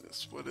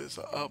goodness, what is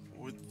up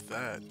with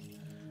that?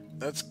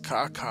 That's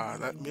caca.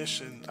 That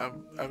mission, I've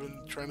been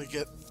trying to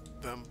get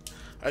them.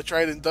 I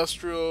tried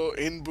industrial,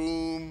 in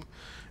boom,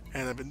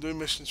 and I've been doing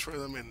missions for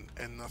them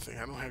and nothing.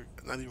 I don't have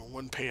not even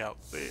one payout.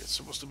 It's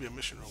supposed to be a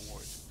mission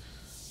reward.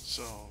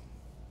 So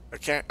I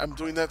can't. I'm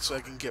doing that so I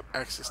can get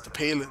access to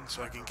Palin,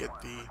 so I can get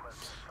the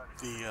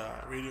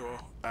radio,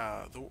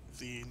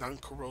 the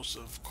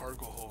non-corrosive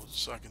cargo holds,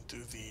 so I can do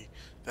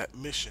that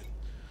mission.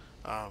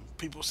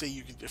 People say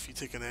you can if you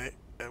take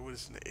what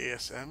is an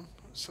ASM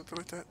something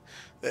like that,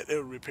 that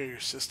it'll repair your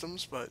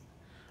systems. But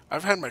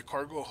I've had my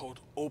cargo hold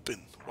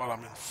open while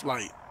I'm in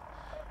flight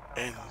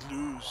and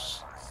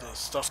lose the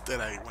stuff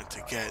that I went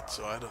to get.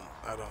 So I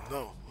don't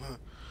know.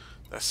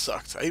 That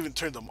sucked. I even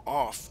turned them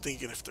off,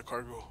 thinking if the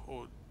cargo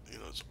hold,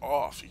 is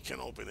off, you can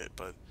open it,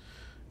 but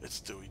it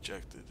still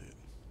ejected it.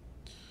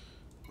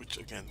 Which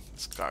again,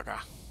 is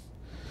gaga.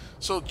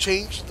 So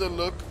change the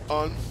look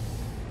on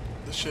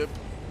the ship.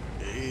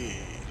 Hey,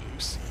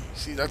 Lucy.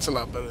 See, that's a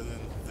lot better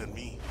than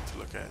me to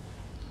look at.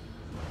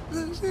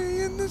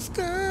 Lucy in the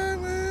sky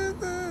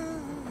with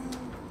us.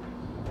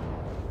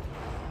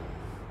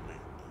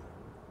 Wait,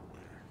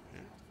 where?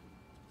 Here?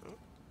 Oh.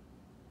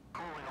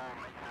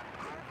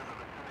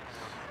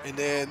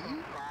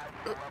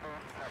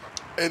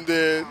 And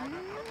then,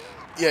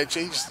 yeah, it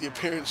changes the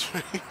appearance.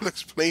 It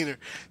looks plainer.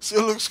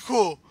 Still looks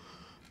cool,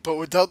 but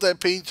without that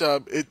paint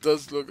job, it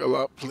does look a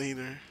lot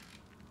plainer.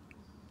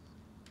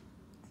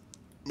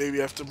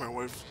 Maybe after my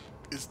wife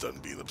is done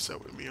being upset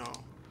with me,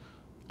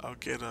 I'll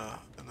get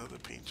another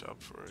paint job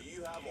for it.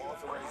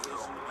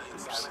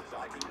 Oops.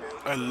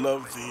 I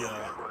love the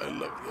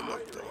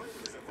look though.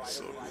 It's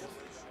so good.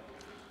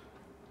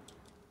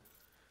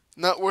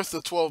 Not worth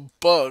the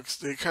 $12.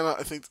 They kind of,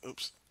 I think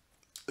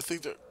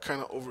they're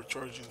kind of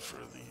overcharging for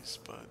these,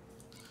 but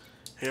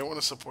hey, I want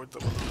to support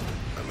them a little bit.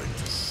 I like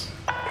this.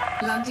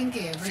 Landing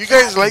gear. If you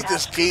guys like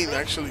this game,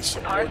 actually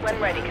support Depart when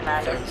them, ready,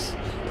 Commander. because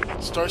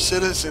Star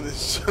Citizen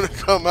is gonna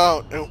come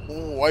out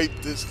and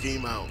wipe this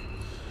game out.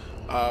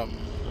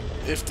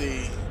 If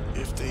they,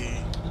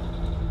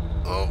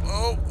 oh,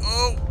 Hull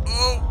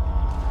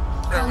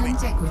gravity,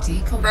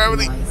 integrity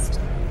gravity. compromised.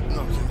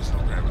 No, there's no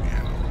gravity. I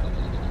know.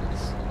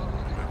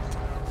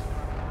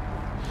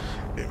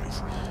 Anyways,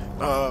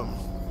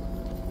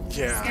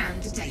 yeah, Scan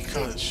detected.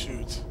 because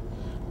shoot,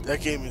 that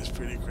game is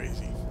pretty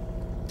crazy,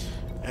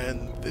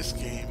 and this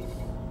game.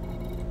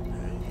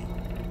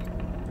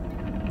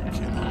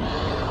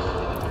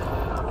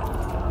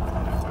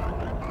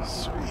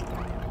 Sweet.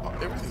 Oh,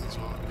 everything's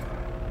on.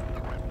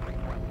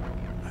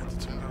 I had to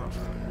turn that off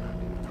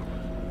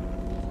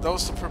earlier. That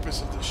was the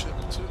purpose of the ship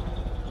too.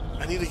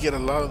 I need to get a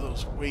lot of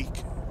those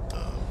wake.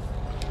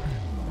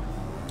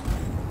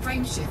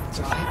 Frame shift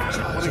drive I want to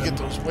charging. get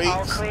those All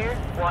wakes. clear.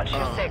 Watch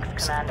your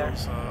six, Commander.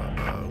 Those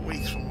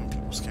wakes from when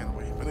people scan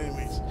away. But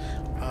anyways,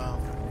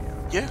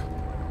 yeah,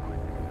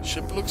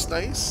 ship looks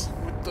nice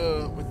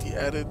with the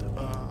added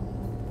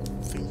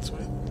thing to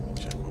it. Let me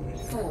check over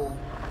here. 4,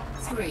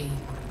 3,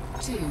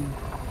 2,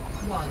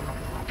 1.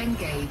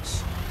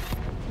 Engage.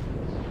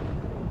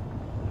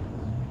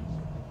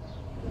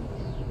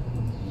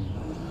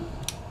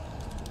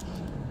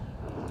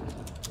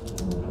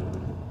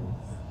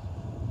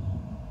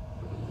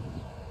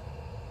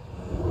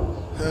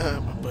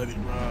 My buddy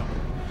Rob.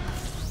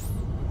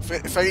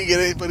 If I could get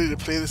anybody to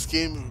play this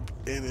game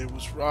and it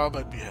was Rob,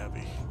 I'd be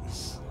happy.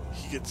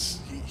 He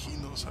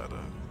knows how to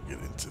get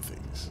into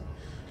things.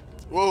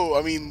 Whoa,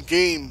 I mean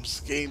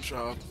games,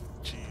 Rob.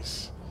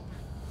 Jeez.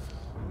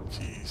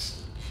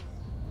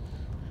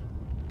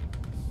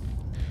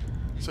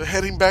 So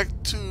heading back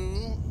to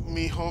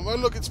me home. Oh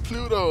look, it's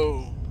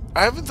Pluto.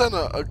 I haven't done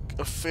a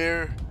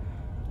fair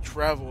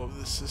travel of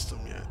this system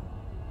yet.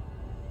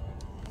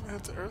 I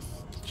have to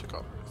Earth. Check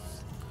out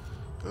Earth.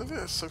 The only thing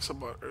that sucks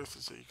about Earth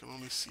is that you can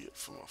only see it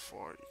from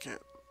afar. You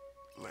can't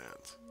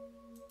land.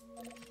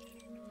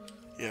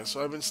 Yeah,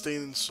 so I've been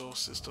staying in Sol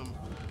system.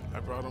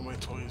 I brought all my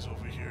toys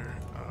over here.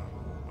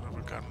 What have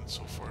I gotten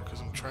so far?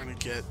 Because I'm trying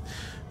to get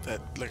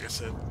that, like I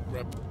said,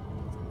 rep,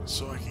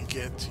 so I can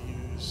get to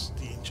use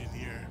the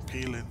engineer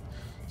Palin,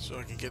 so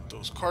I can get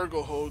those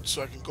cargo holds,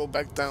 so I can go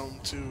back down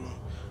to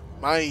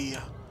Maya,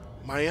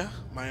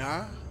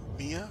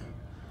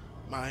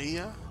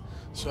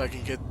 so I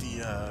can get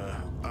the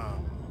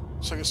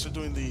so I can start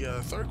doing the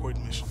Thargoid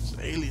missions,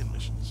 the alien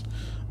missions.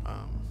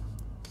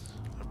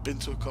 I've been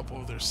to a couple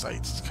of their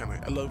sites. It's kind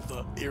of, I love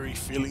the eerie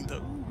feeling,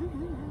 the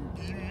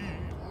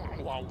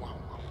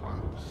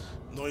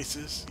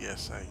noises.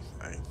 Yes, I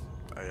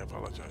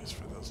apologize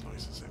for those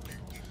noises.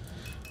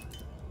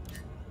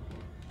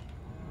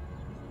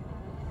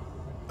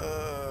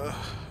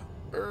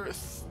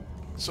 Earth.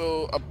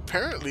 So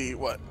apparently,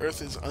 what,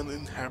 Earth is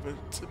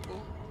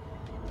uninhabitable?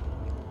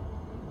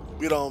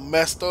 We don't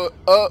messed up.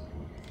 The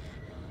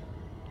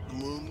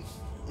moon.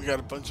 We got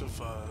a bunch of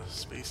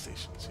space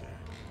stations here.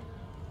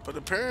 But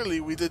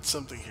apparently we did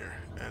something here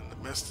and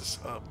messed this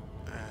up,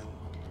 and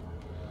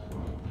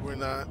we're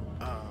not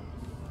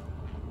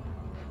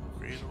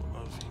cradle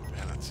of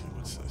humanity.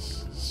 What's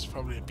this? This is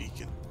probably a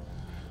beacon.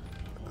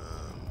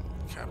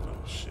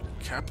 Capital ship.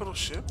 Capital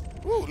ship?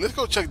 Ooh, let's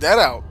go check that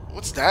out.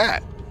 What's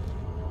that?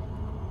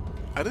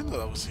 I didn't know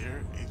that was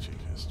here. Ancient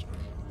history.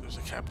 There's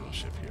a capital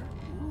ship here.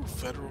 Ooh,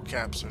 federal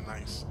caps are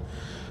nice.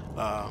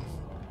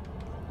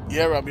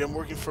 Yeah, Robbie, I'm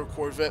working for a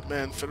Corvette,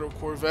 man. Federal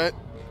Corvette.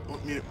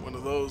 Want me one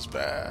of those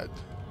bad.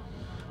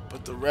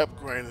 But the rep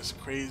grind is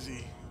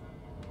crazy.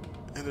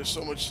 And there's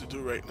so much to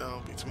do right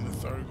now between the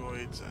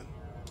Thargoids and...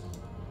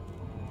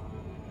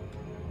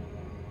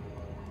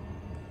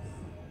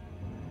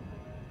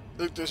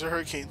 Look, there's a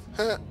hurricane.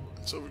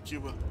 It's over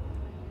Cuba.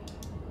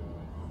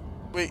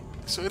 Wait,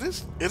 so it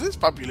is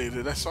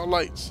populated. I saw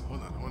lights.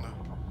 Hold on, I wanna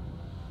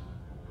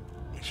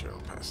make sure I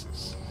don't pass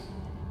this.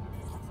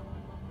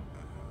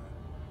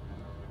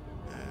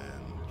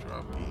 And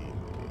dropping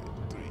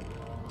 3,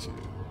 2,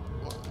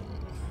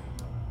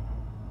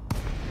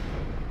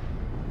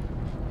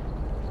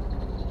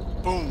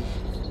 1. Boom.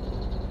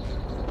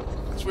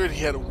 It's weird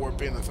he had to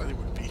warp in. I thought he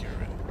would be here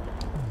already.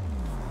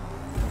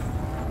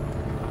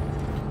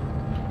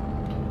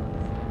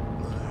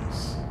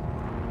 Nice.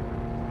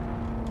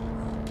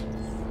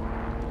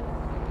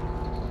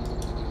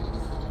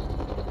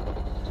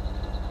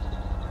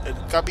 El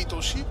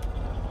Capito Sheep.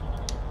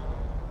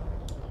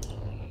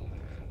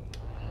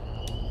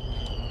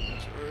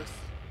 Earth.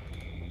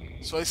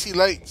 So I see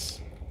lights.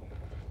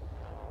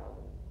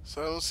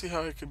 So I don't see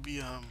how it could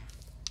be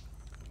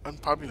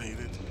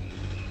unpopulated.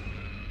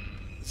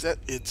 Is that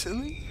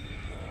Italy?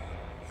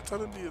 I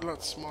thought it'd be a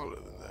lot smaller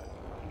than that.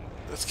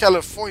 That's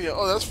California.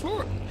 Oh, that's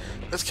Florida.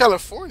 That's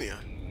California.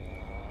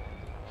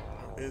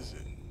 Or is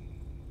it?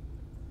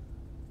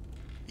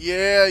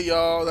 Yeah,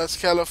 y'all. That's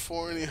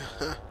California.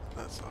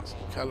 That's awesome.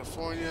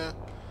 California.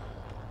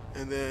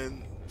 And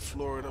then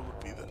Florida would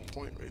be that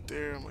point right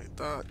there on my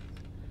dot.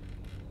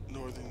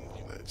 Northern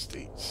United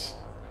States.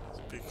 There's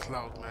a big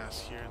cloud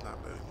mass here.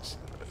 Not letting me see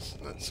the rest.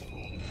 That's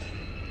cool.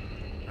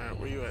 Alright,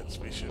 where you at,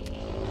 spaceship?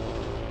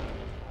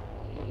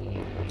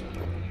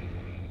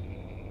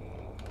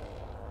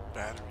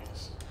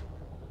 Batteries.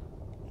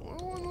 Well, I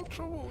don't want no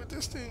trouble with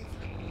this thing.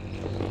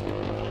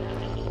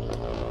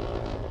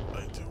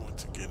 I do want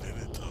to get in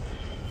it though.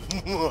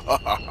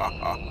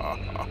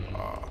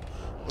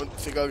 What,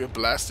 think I'll get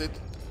blasted?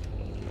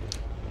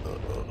 Oh,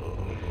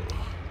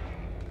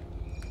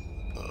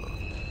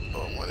 I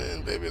want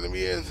in, baby. Let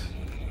me in.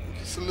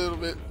 Just a little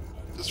bit.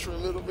 Just for a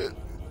little bit.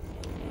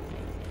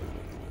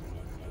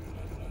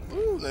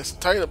 Ooh, nice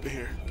and tight up in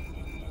here.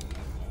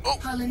 Oh,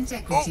 Hull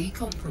integrity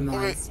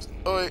compromised.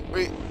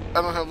 wait.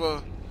 I don't have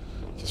a...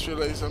 Just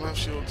realized I don't have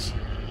shields.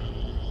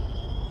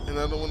 And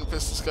I don't want to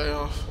piss this guy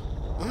off.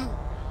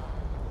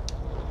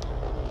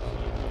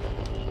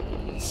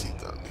 Let's see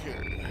down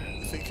here.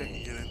 I think I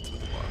can get into the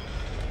bottom.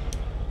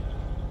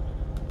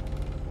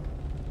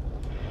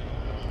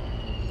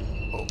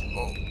 Oh.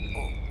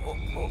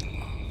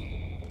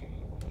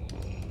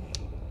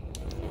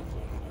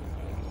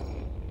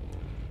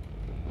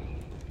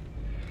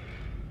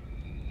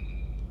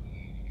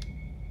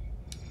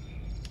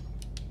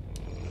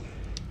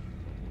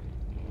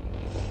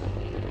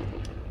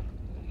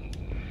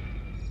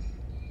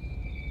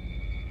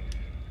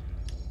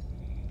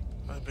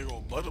 Big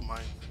old blood of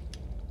mine.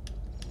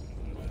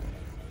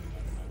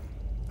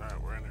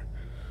 Alright, we're in there.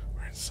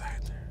 We're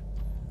inside there.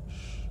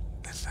 Shh.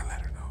 Let's not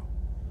let her know.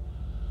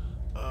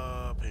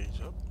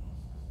 Page up.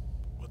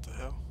 What the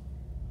hell?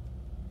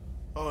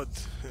 Oh,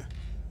 it's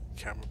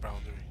camera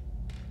boundary.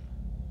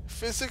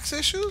 Physics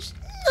issues?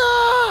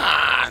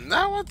 Nah,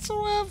 not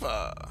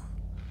whatsoever.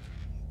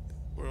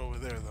 We're over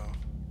there though.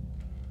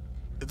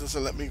 It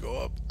doesn't let me go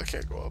up. I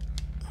can't go up.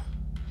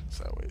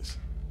 Sideways.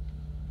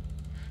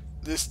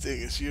 This thing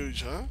is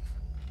huge, huh?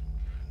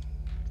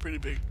 Pretty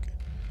big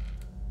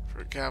for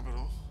a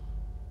capital.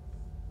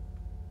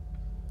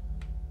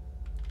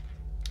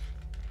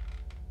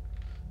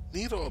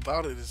 Neat all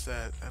about it is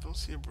that I don't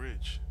see a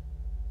bridge.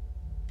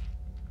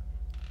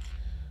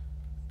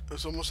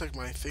 It's almost like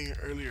my thing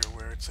earlier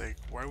where it's like,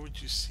 why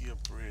would you see a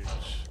bridge?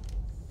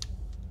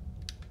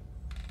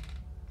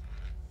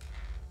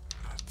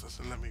 That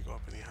doesn't let me go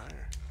up any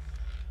higher.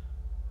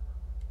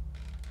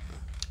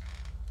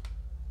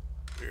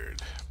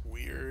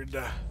 Weird.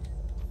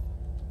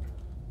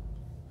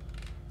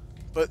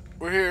 But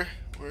we're here.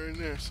 We're in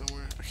there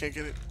somewhere. I can't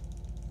get it.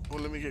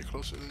 Won't let me get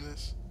closer than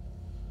this.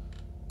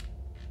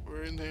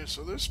 We're in there.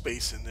 So there's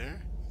space in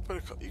there.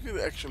 But you could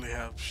actually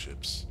have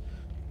ships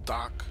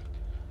dock.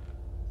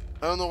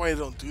 I don't know why they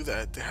don't do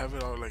that. They have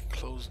it all like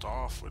closed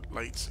off with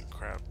lights and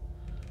crap.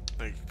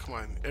 Like, come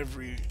on.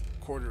 Every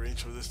quarter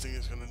inch of this thing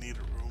is gonna need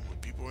a room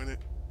with people in it.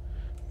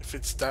 If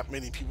it's that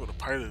many people to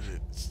pilot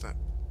it, it's not.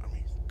 I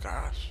mean,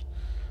 gosh.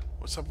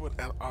 What's up with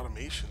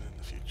automation in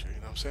the future? You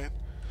know what I'm saying?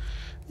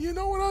 You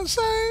know what I'm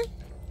saying?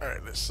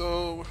 Alright,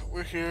 so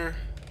we're here.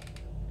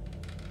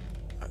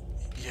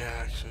 Yeah,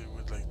 actually,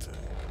 would like to.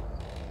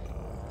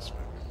 This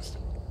way.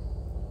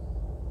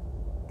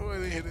 Oh, I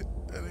didn't hit it.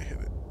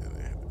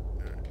 Alright,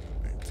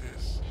 like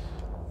this.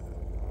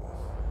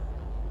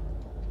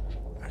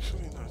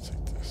 Actually, no, it's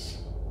like this.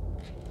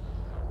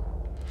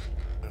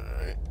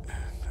 Alright.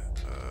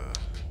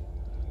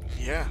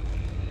 Yeah.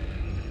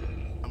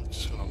 I'm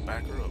just gonna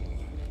back her up.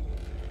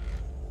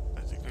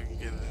 I can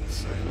get it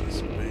inside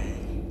this bay.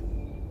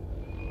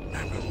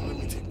 Man, but let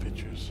me take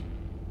pictures.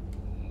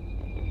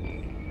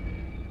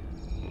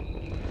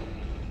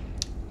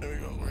 There we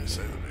go. We're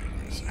inside the bay.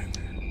 We're inside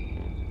there.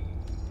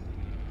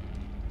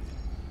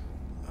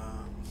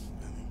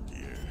 And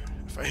gear.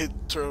 If I hit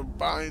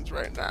turbines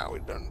right now, we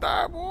done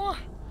die, boy.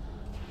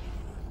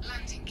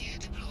 Landing gear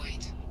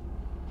deployed.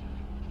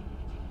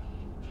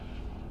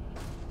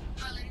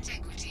 Hull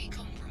integrity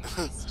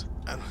compromised.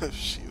 I don't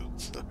Shield,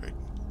 sorry.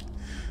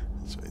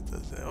 That's why it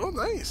does that. Oh,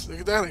 nice. Look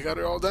at that. I got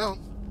her all down.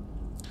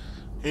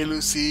 Hey,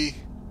 Lucy.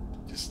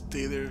 Just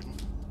stay there.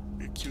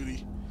 Be a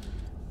cutie.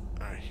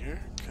 Alright,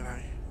 here. Can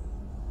I...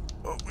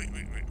 Oh, wait.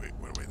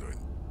 What am I doing?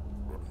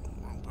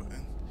 Wrong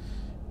button.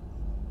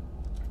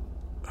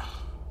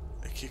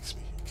 It kicks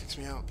me. It kicks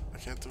me out. I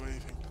can't do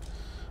anything.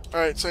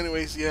 Alright, so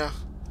anyways, yeah.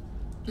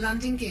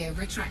 Landing gear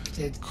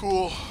retracted.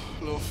 Cool.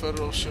 Little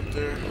federal ship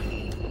there.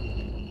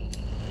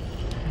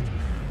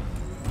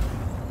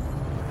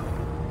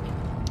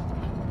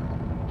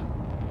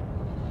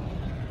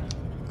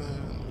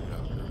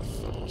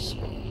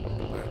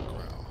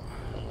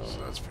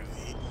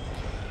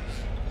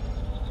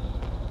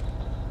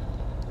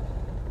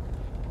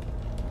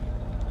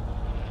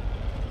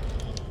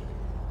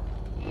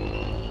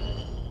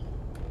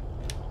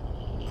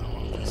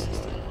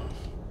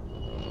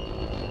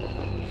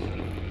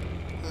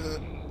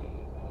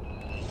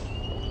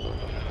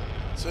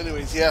 So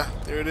anyways, yeah,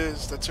 there it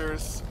is. That's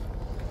Earth.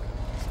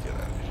 Let's get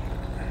out of here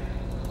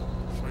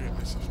before I get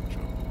myself in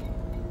trouble.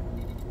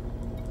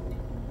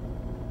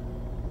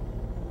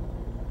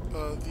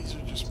 These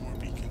are just more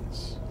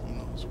beacons. Who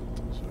knows what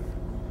those are?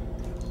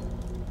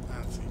 I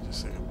don't think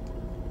there's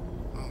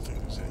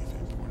anything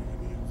important in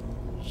any of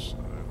those. I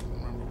don't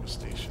remember what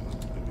station I'm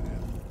living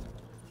in.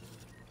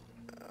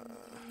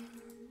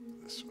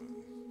 This one.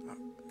 I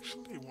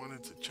actually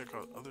wanted to check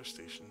out other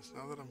stations.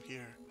 Now that I'm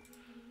here.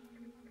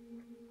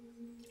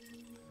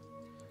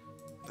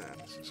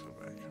 Let's just go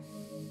back.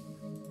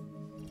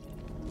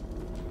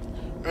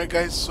 Alright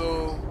guys,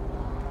 so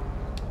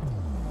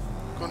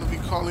gonna be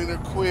calling her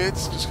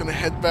quits. Just gonna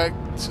head back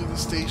to the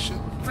station.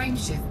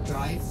 Frameshift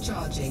drive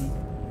charging.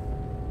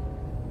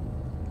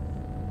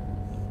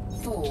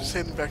 4. Just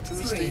heading back to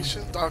the 3,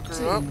 station, dock her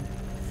 2, up,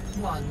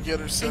 1. get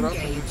her set up, and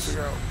then Engage.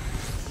 figure out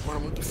what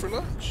I'm gonna do for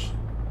lunch.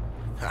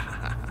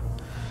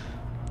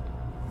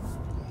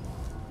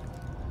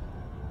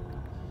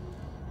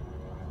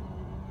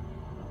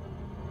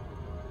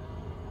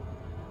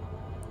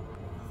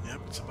 Yep,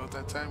 it's about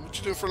that time. What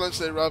you doing for lunch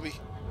today, Robbie?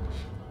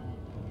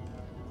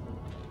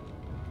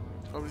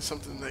 Probably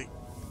something like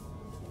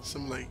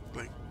some like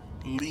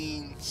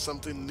lean,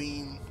 something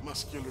lean,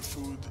 muscular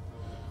food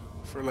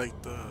for like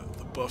the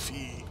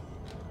buffy,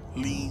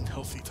 lean,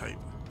 healthy type.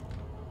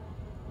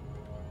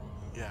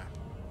 Yeah,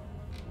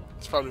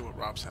 it's probably what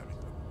Rob's having.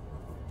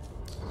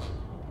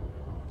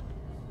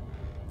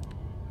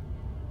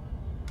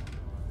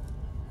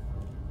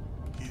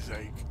 He's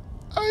like,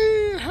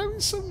 I'm having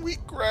some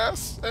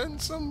wheatgrass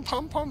and some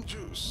pom-pom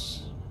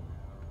juice.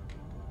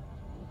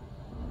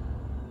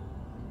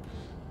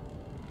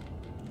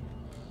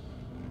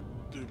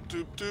 Doop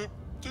doop doop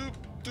doop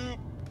doop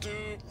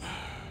doop.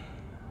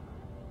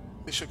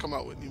 They should come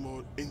out with new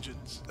mode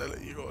engines that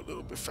let you go a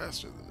little bit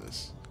faster than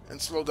this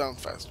and slow down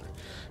faster.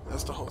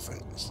 That's the whole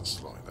thing. It's just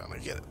slowing down. I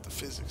get it, the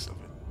physics of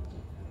it.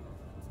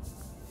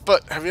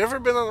 But have you ever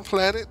been on a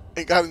planet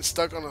and gotten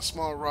stuck on a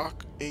small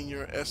rock in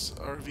your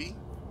SRV?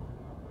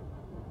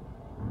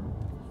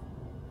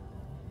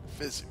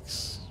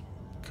 Physics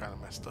kind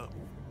of messed up.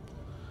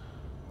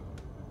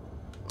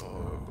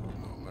 Oh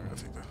no, I'm not gonna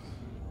take that.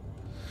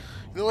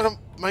 You know what? I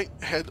might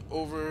head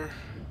over.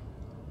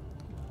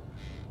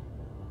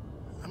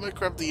 I might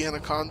grab the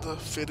Anaconda,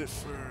 fit it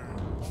for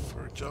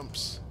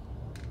jumps.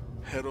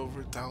 Head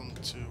over down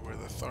to where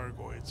the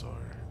Thargoids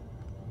are,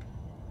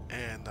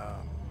 and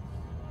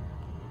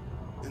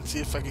see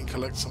if I can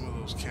collect some of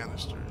those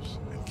canisters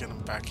and get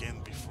them back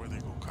in before they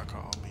go caca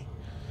on me.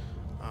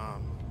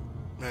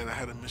 Man, I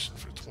had a mission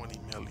for 20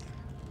 million,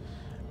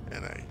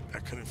 and I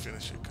couldn't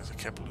finish it because I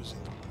kept losing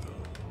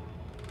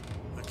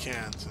the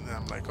cans. And then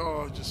I'm like,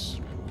 oh,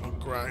 I'll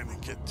grind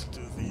and get to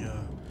do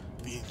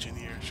the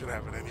engineer. Should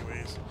have it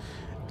anyways.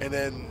 And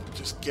then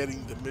just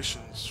getting the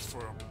missions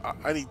for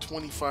I need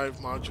 25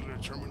 modular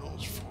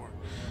terminals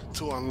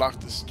to unlock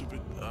this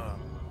stupid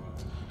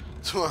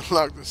to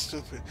unlock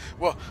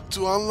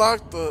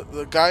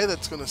the guy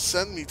that's gonna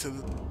send me to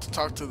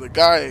talk to the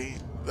guy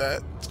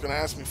that's gonna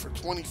ask me for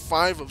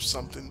 25 of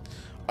something,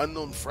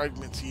 unknown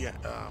fragments. He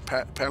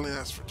Palin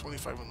asked for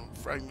 25 unknown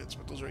fragments,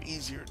 but those are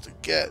easier to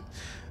get,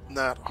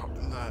 not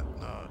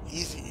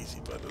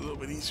easy, but a little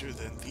bit easier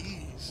than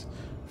these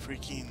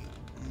freaking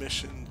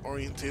mission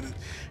orientated,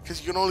 because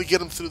you can only get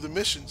them through the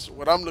missions.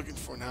 What I'm looking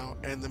for now,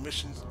 and the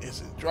missions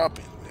isn't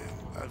dropping.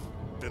 And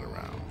I've been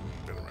around.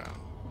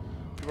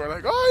 People are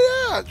like,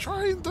 oh yeah,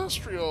 try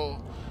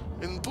industrial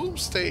in boom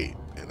state,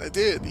 and I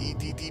did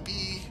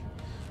EDDB.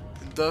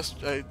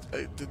 I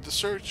did the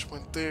search,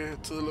 went there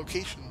to the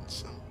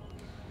locations, and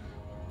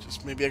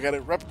just maybe I got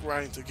a rep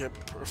grind to get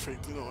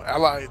perfect,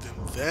 allied,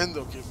 and then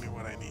they'll give me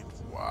what I need.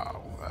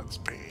 Wow, that's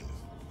pain.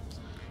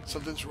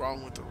 Something's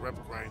wrong with the rep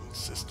grind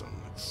system.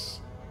 It's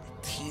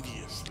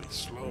tediously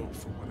slow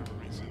for whatever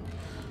reason,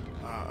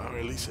 or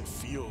at least it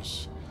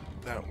feels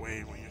that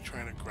way when you're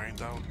trying to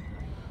grind out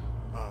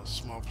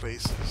small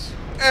places.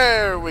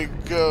 There we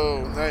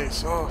go.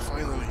 Nice. Oh,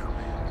 finally.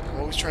 I'm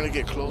always trying to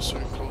get closer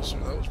and closer.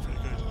 That was pretty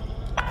good.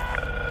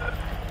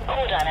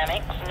 Core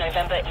dynamics,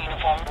 November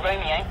uniform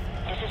Romeo.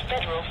 This is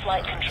Federal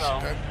Flight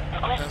Control.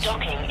 Request that's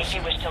docking if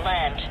you wish to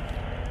land.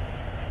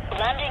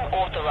 Landing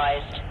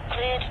authorized.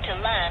 Cleared to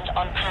land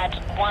on pad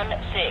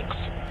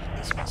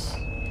 16. Yes.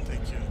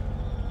 Thank you.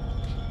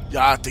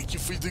 Yeah, thank you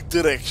for the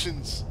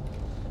directions.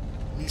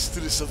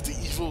 Mistress of the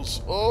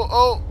evils.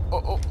 Oh.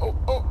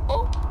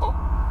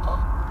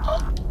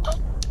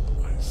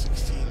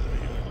 16.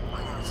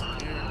 Is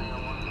it here?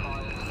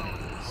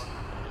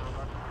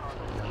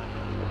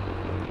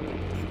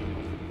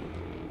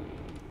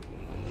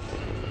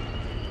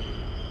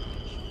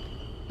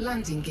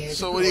 Landing gear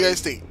So what do you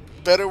guys think?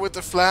 Better with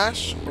the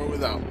flash or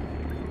without?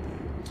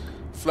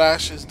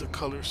 Flash is the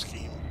color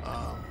scheme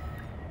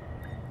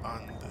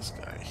on this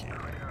guy here.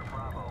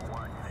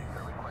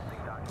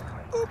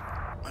 Oop.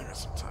 I got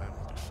some time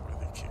before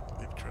they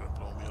try to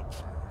blow me up.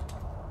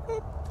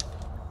 Oop.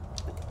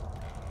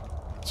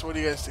 So what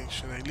do you guys think?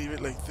 Should I leave it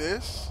like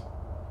this?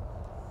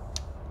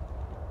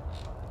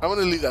 I'm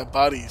gonna leave that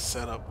body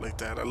set up like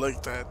that. I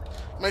like that.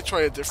 I might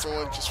try a different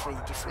one just for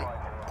the different,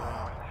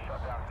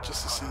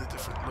 just to see the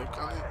different look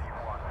on it.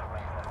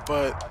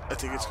 But I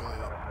think it's gonna.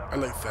 I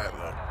like that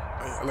look.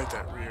 I like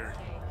that rear.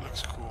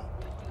 Looks cool.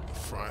 The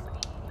front,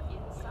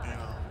 you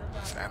know,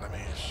 it's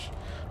anime-ish.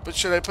 But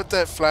should I put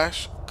that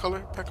flash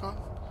color back on?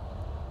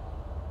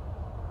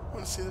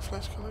 Want to see the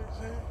flash color?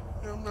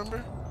 You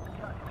remember?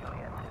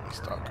 Let's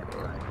talk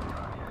about it.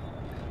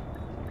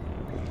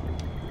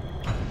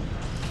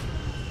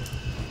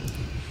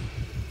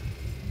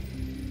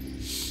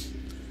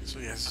 So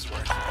yeah, this is where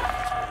I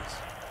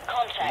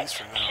Contact.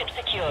 Ship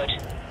secured.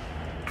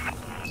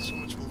 so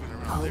much moving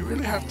around. They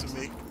really have to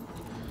make.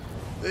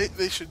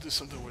 They should do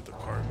something with the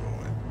cargo.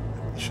 And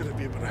you shouldn't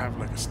be able to have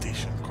like a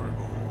station cargo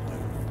hold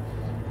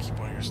and keep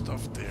all your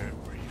stuff there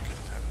where you can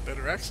have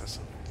better access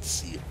and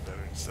see it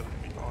better instead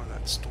of being on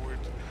that stored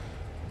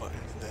button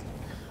and then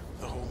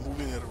the whole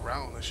moving it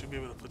around. I should be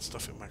able to put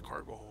stuff in my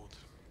cargo hold.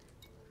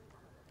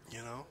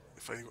 You know,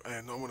 if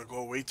I know I'm gonna go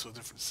away to a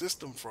different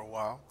system for a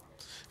while,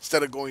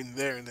 instead of going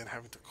there and then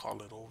having to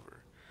call it over,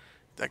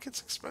 that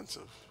gets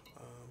expensive.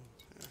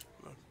 Yeah,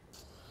 look.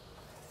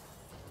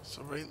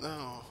 So right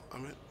now,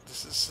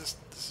 this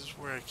is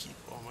where I keep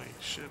all my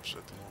ships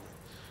at the moment.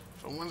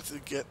 If I wanted to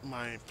get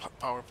my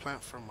power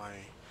plant for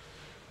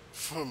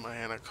my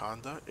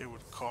Anaconda, it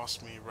would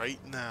cost me right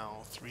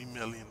now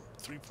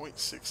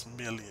 3.6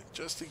 million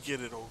just to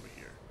get it over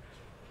here.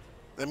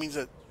 That means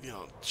that, you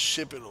know,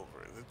 ship it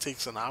over. It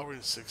takes an hour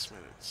and 6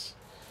 minutes.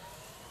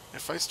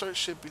 If I start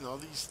shipping all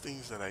these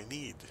things that I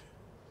need,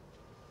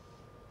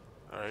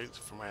 alright,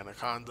 for my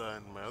Anaconda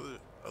and my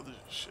other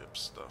ship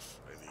stuff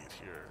I need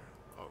here,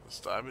 all this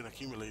stuff, I've been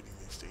accumulating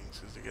these things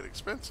because they get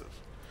expensive.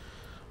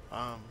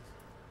 All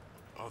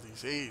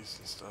these A's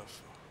and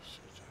stuff. Oh,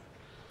 shit.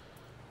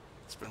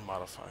 It's been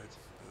modified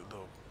a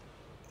little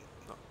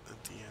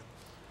at the end.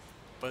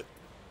 But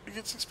it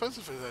gets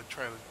expensive as I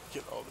try to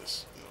get all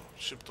this, you know,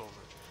 shipped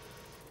over.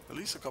 At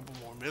least a couple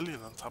more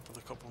million on top of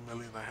the couple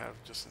million I have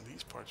just in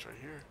these parts right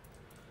here.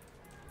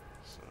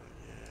 So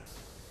yeah,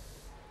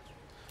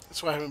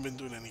 that's why I haven't been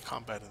doing any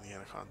combat in the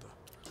Anaconda.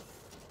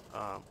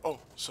 Oh,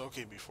 so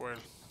okay, before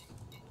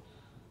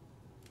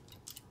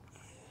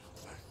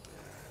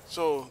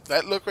so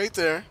that look right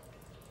there.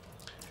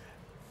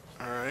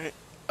 All right.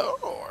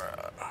 Oh,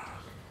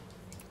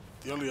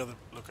 the only other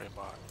look I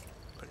bought,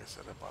 like I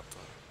said, I bought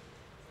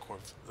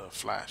the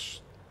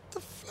Flash.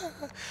 The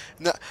Flash.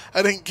 No,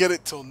 I didn't get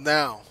it till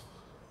now.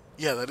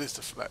 Yeah, that is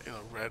the Flash, you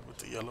know, red with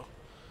the yellow.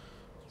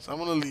 So I'm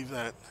gonna leave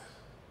that.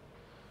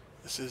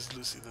 This is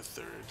Lucy the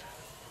Third.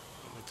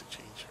 I'm going to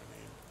change her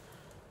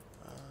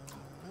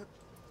name.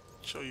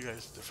 Show you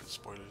guys the different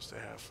spoilers they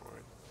have for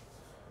it.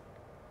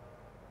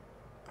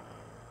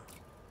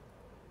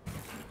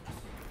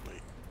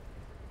 Wait,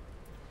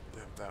 they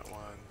have that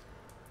one.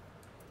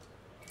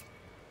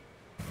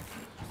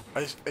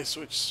 I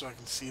switched so I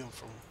can see them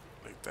from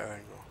like that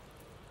angle.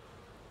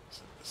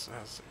 So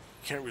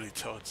you can't really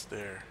tell it's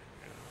there.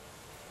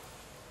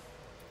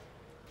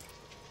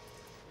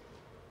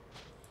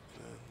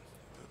 You know?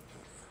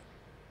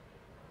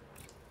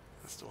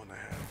 That's the one I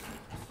have.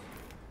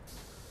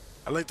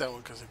 I like that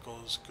one because it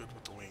goes good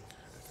with the wing,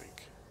 I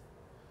think.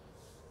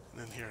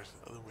 And then here's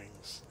other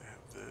wings. They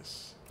have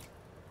this.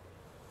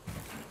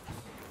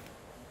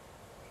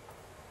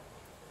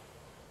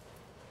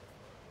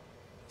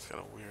 It's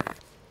kind of weird.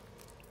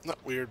 Not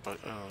weird, but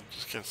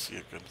just can't see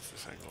it good at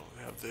this angle.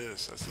 They have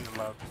this. I've seen a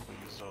lot of people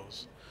use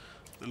those.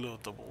 The little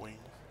double wing.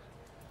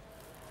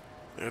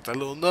 They got that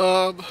little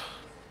nub.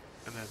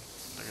 And then,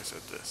 like I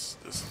said, this.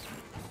 This is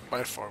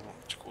by far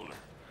much cooler.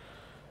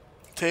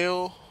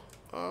 Tail.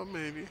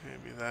 Maybe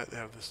that. They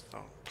have this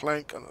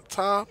plank on the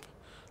top.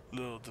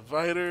 Little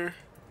divider.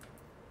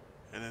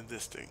 And then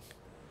this thing.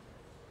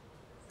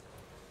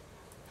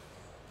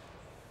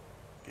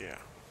 Yeah.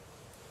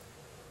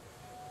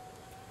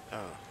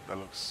 That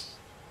looks,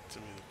 to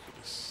me, the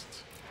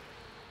coolest.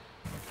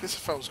 I guess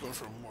if I was going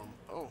for a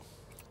more,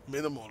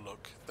 minimal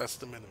look, that's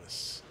the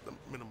minimus. The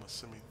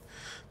minimus, I mean,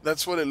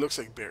 that's what it looks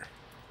like bare.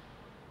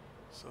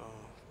 So,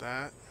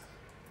 that.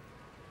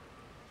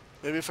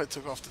 Maybe if I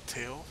took off the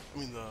tail, I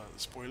mean the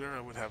spoiler, I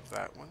would have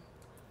that one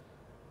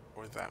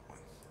or that one.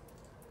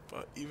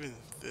 But even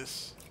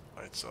this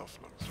by itself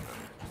looks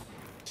better.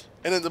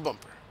 And then the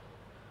bumper.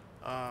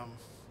 Um,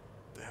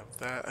 they have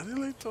that. I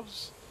didn't like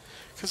those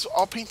because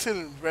all painted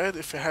in red.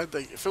 If it had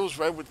like, if it was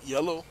red with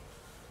yellow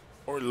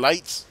or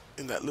lights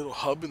in that little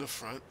hub in the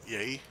front,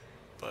 yay.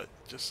 But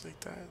just like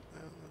that, I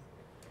don't know.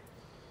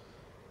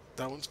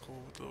 That one's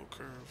cool with a little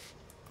curve.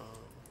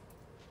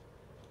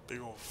 Big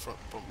old front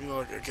bump. You know,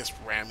 like I guess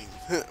ramming.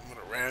 I'm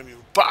gonna ram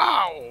you.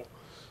 Bow!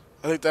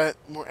 I like that.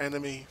 More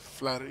anime,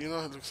 flatter. You know,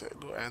 it looks like a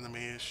little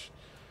anime-ish.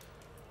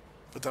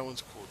 But that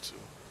one's cool too,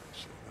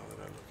 actually, now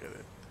that I look at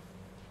it.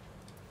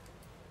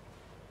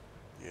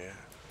 Yeah.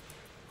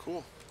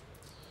 Cool.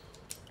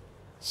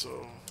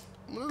 So,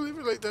 I'm gonna leave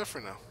it like that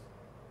for now.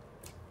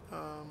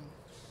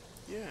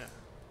 Yeah.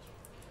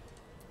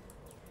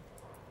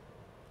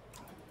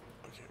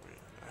 Okay, wait.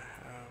 I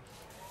have...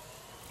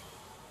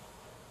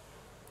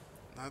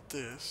 Not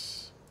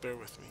this. Bear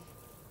with me.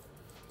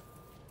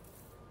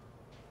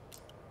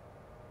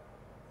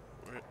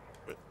 Where...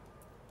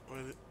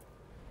 What?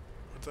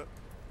 What's that?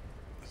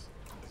 Is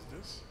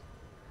this?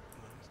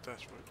 No, it's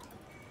dashboard.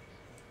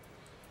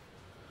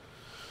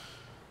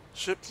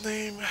 Ship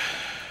name.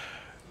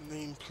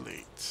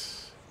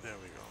 Nameplate. There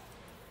we go.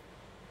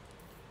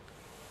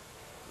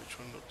 Which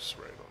one looks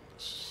right on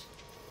this?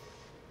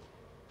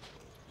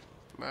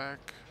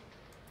 Black.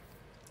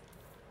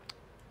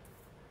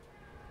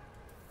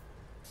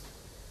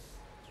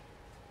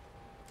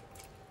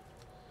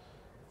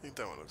 I think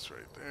that one looks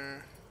right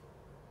there.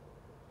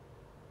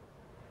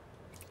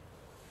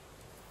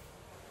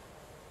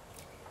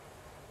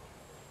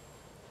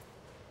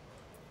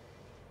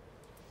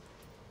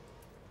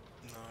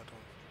 No, I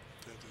don't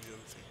do the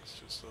other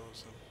things, just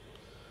those. And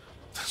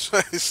that's why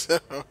I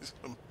said I was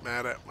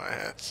mad at my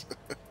ass.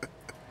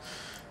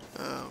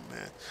 Oh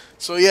man.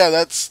 So yeah,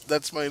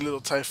 that's my little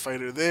TIE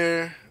fighter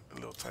there. A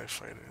little TIE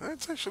fighter.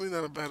 That's actually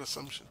not a bad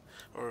assumption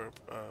or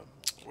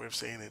way of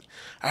saying it.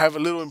 I have a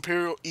little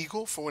Imperial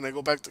Eagle for when I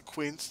go back to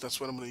Quince.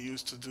 That's what I'm gonna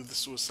use to do the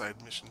suicide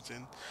missions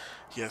in.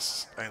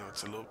 Yes, I know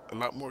it's a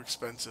lot more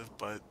expensive,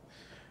 but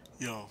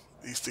you know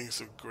these things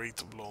are great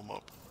to blow them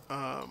up.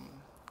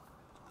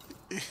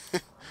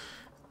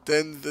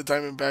 Then the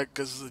Diamondback,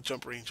 because of the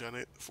jump range on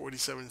it,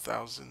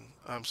 47,000.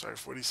 I'm sorry,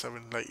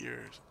 47 light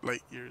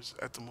years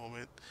at the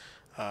moment.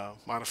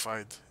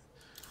 Modified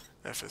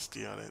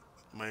FSD on it.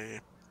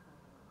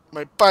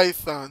 My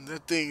Python,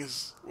 that thing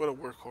is what a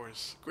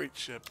workhorse. Great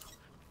ship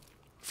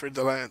for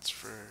the Lance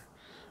for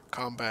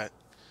combat.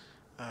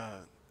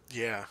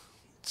 Yeah,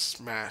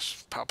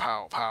 smash, pow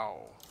pow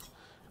pow,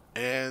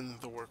 and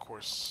the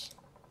workhorse.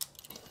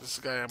 This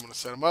guy, I'm gonna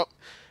set him up.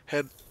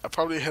 I'll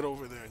probably head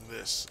over there in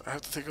this. I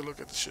have to take a look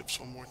at the ships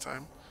one more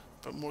time,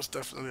 but most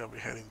definitely I'll be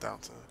heading down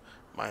to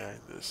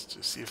this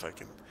to see if I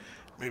can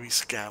maybe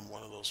scam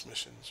one of those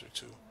missions or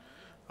two.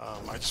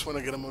 I just want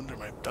to get them under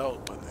my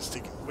belt, but it's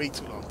taking way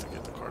too long to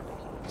get the cargo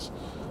holds.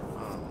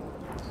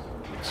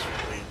 It's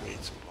way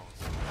too long.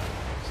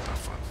 It's not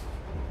fun.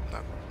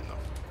 Not no.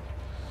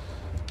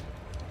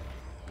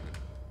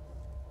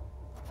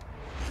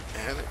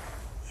 And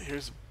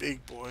here's a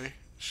big boy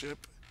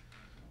ship.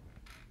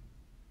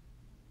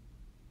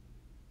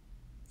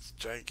 It's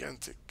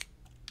gigantic.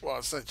 Well,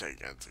 it's not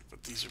gigantic,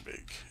 but these are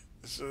big.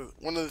 It's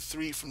one of the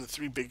three from the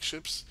three big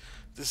ships.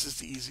 This is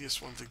the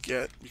easiest one to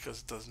get because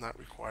it does not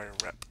require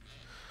rep.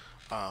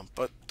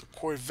 But the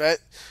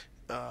Corvette,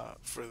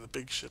 for the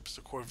big ships,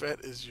 the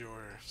Corvette is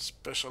your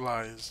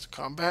specialized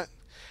combat,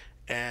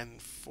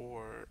 and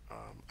for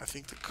I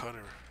think the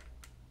cutter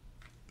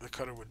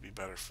would be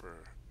better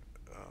for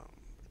um,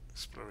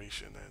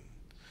 exploration and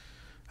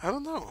I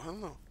don't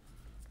know.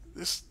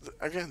 This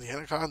again, the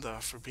Anaconda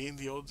for being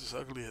the oldest,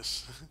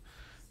 ugliest,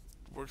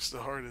 works the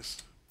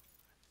hardest.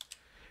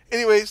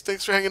 Anyways,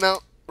 thanks for hanging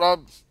out,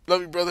 Rob.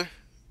 Love you, brother.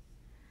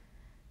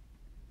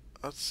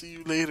 I'll see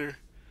you later,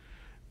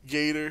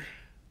 Gator.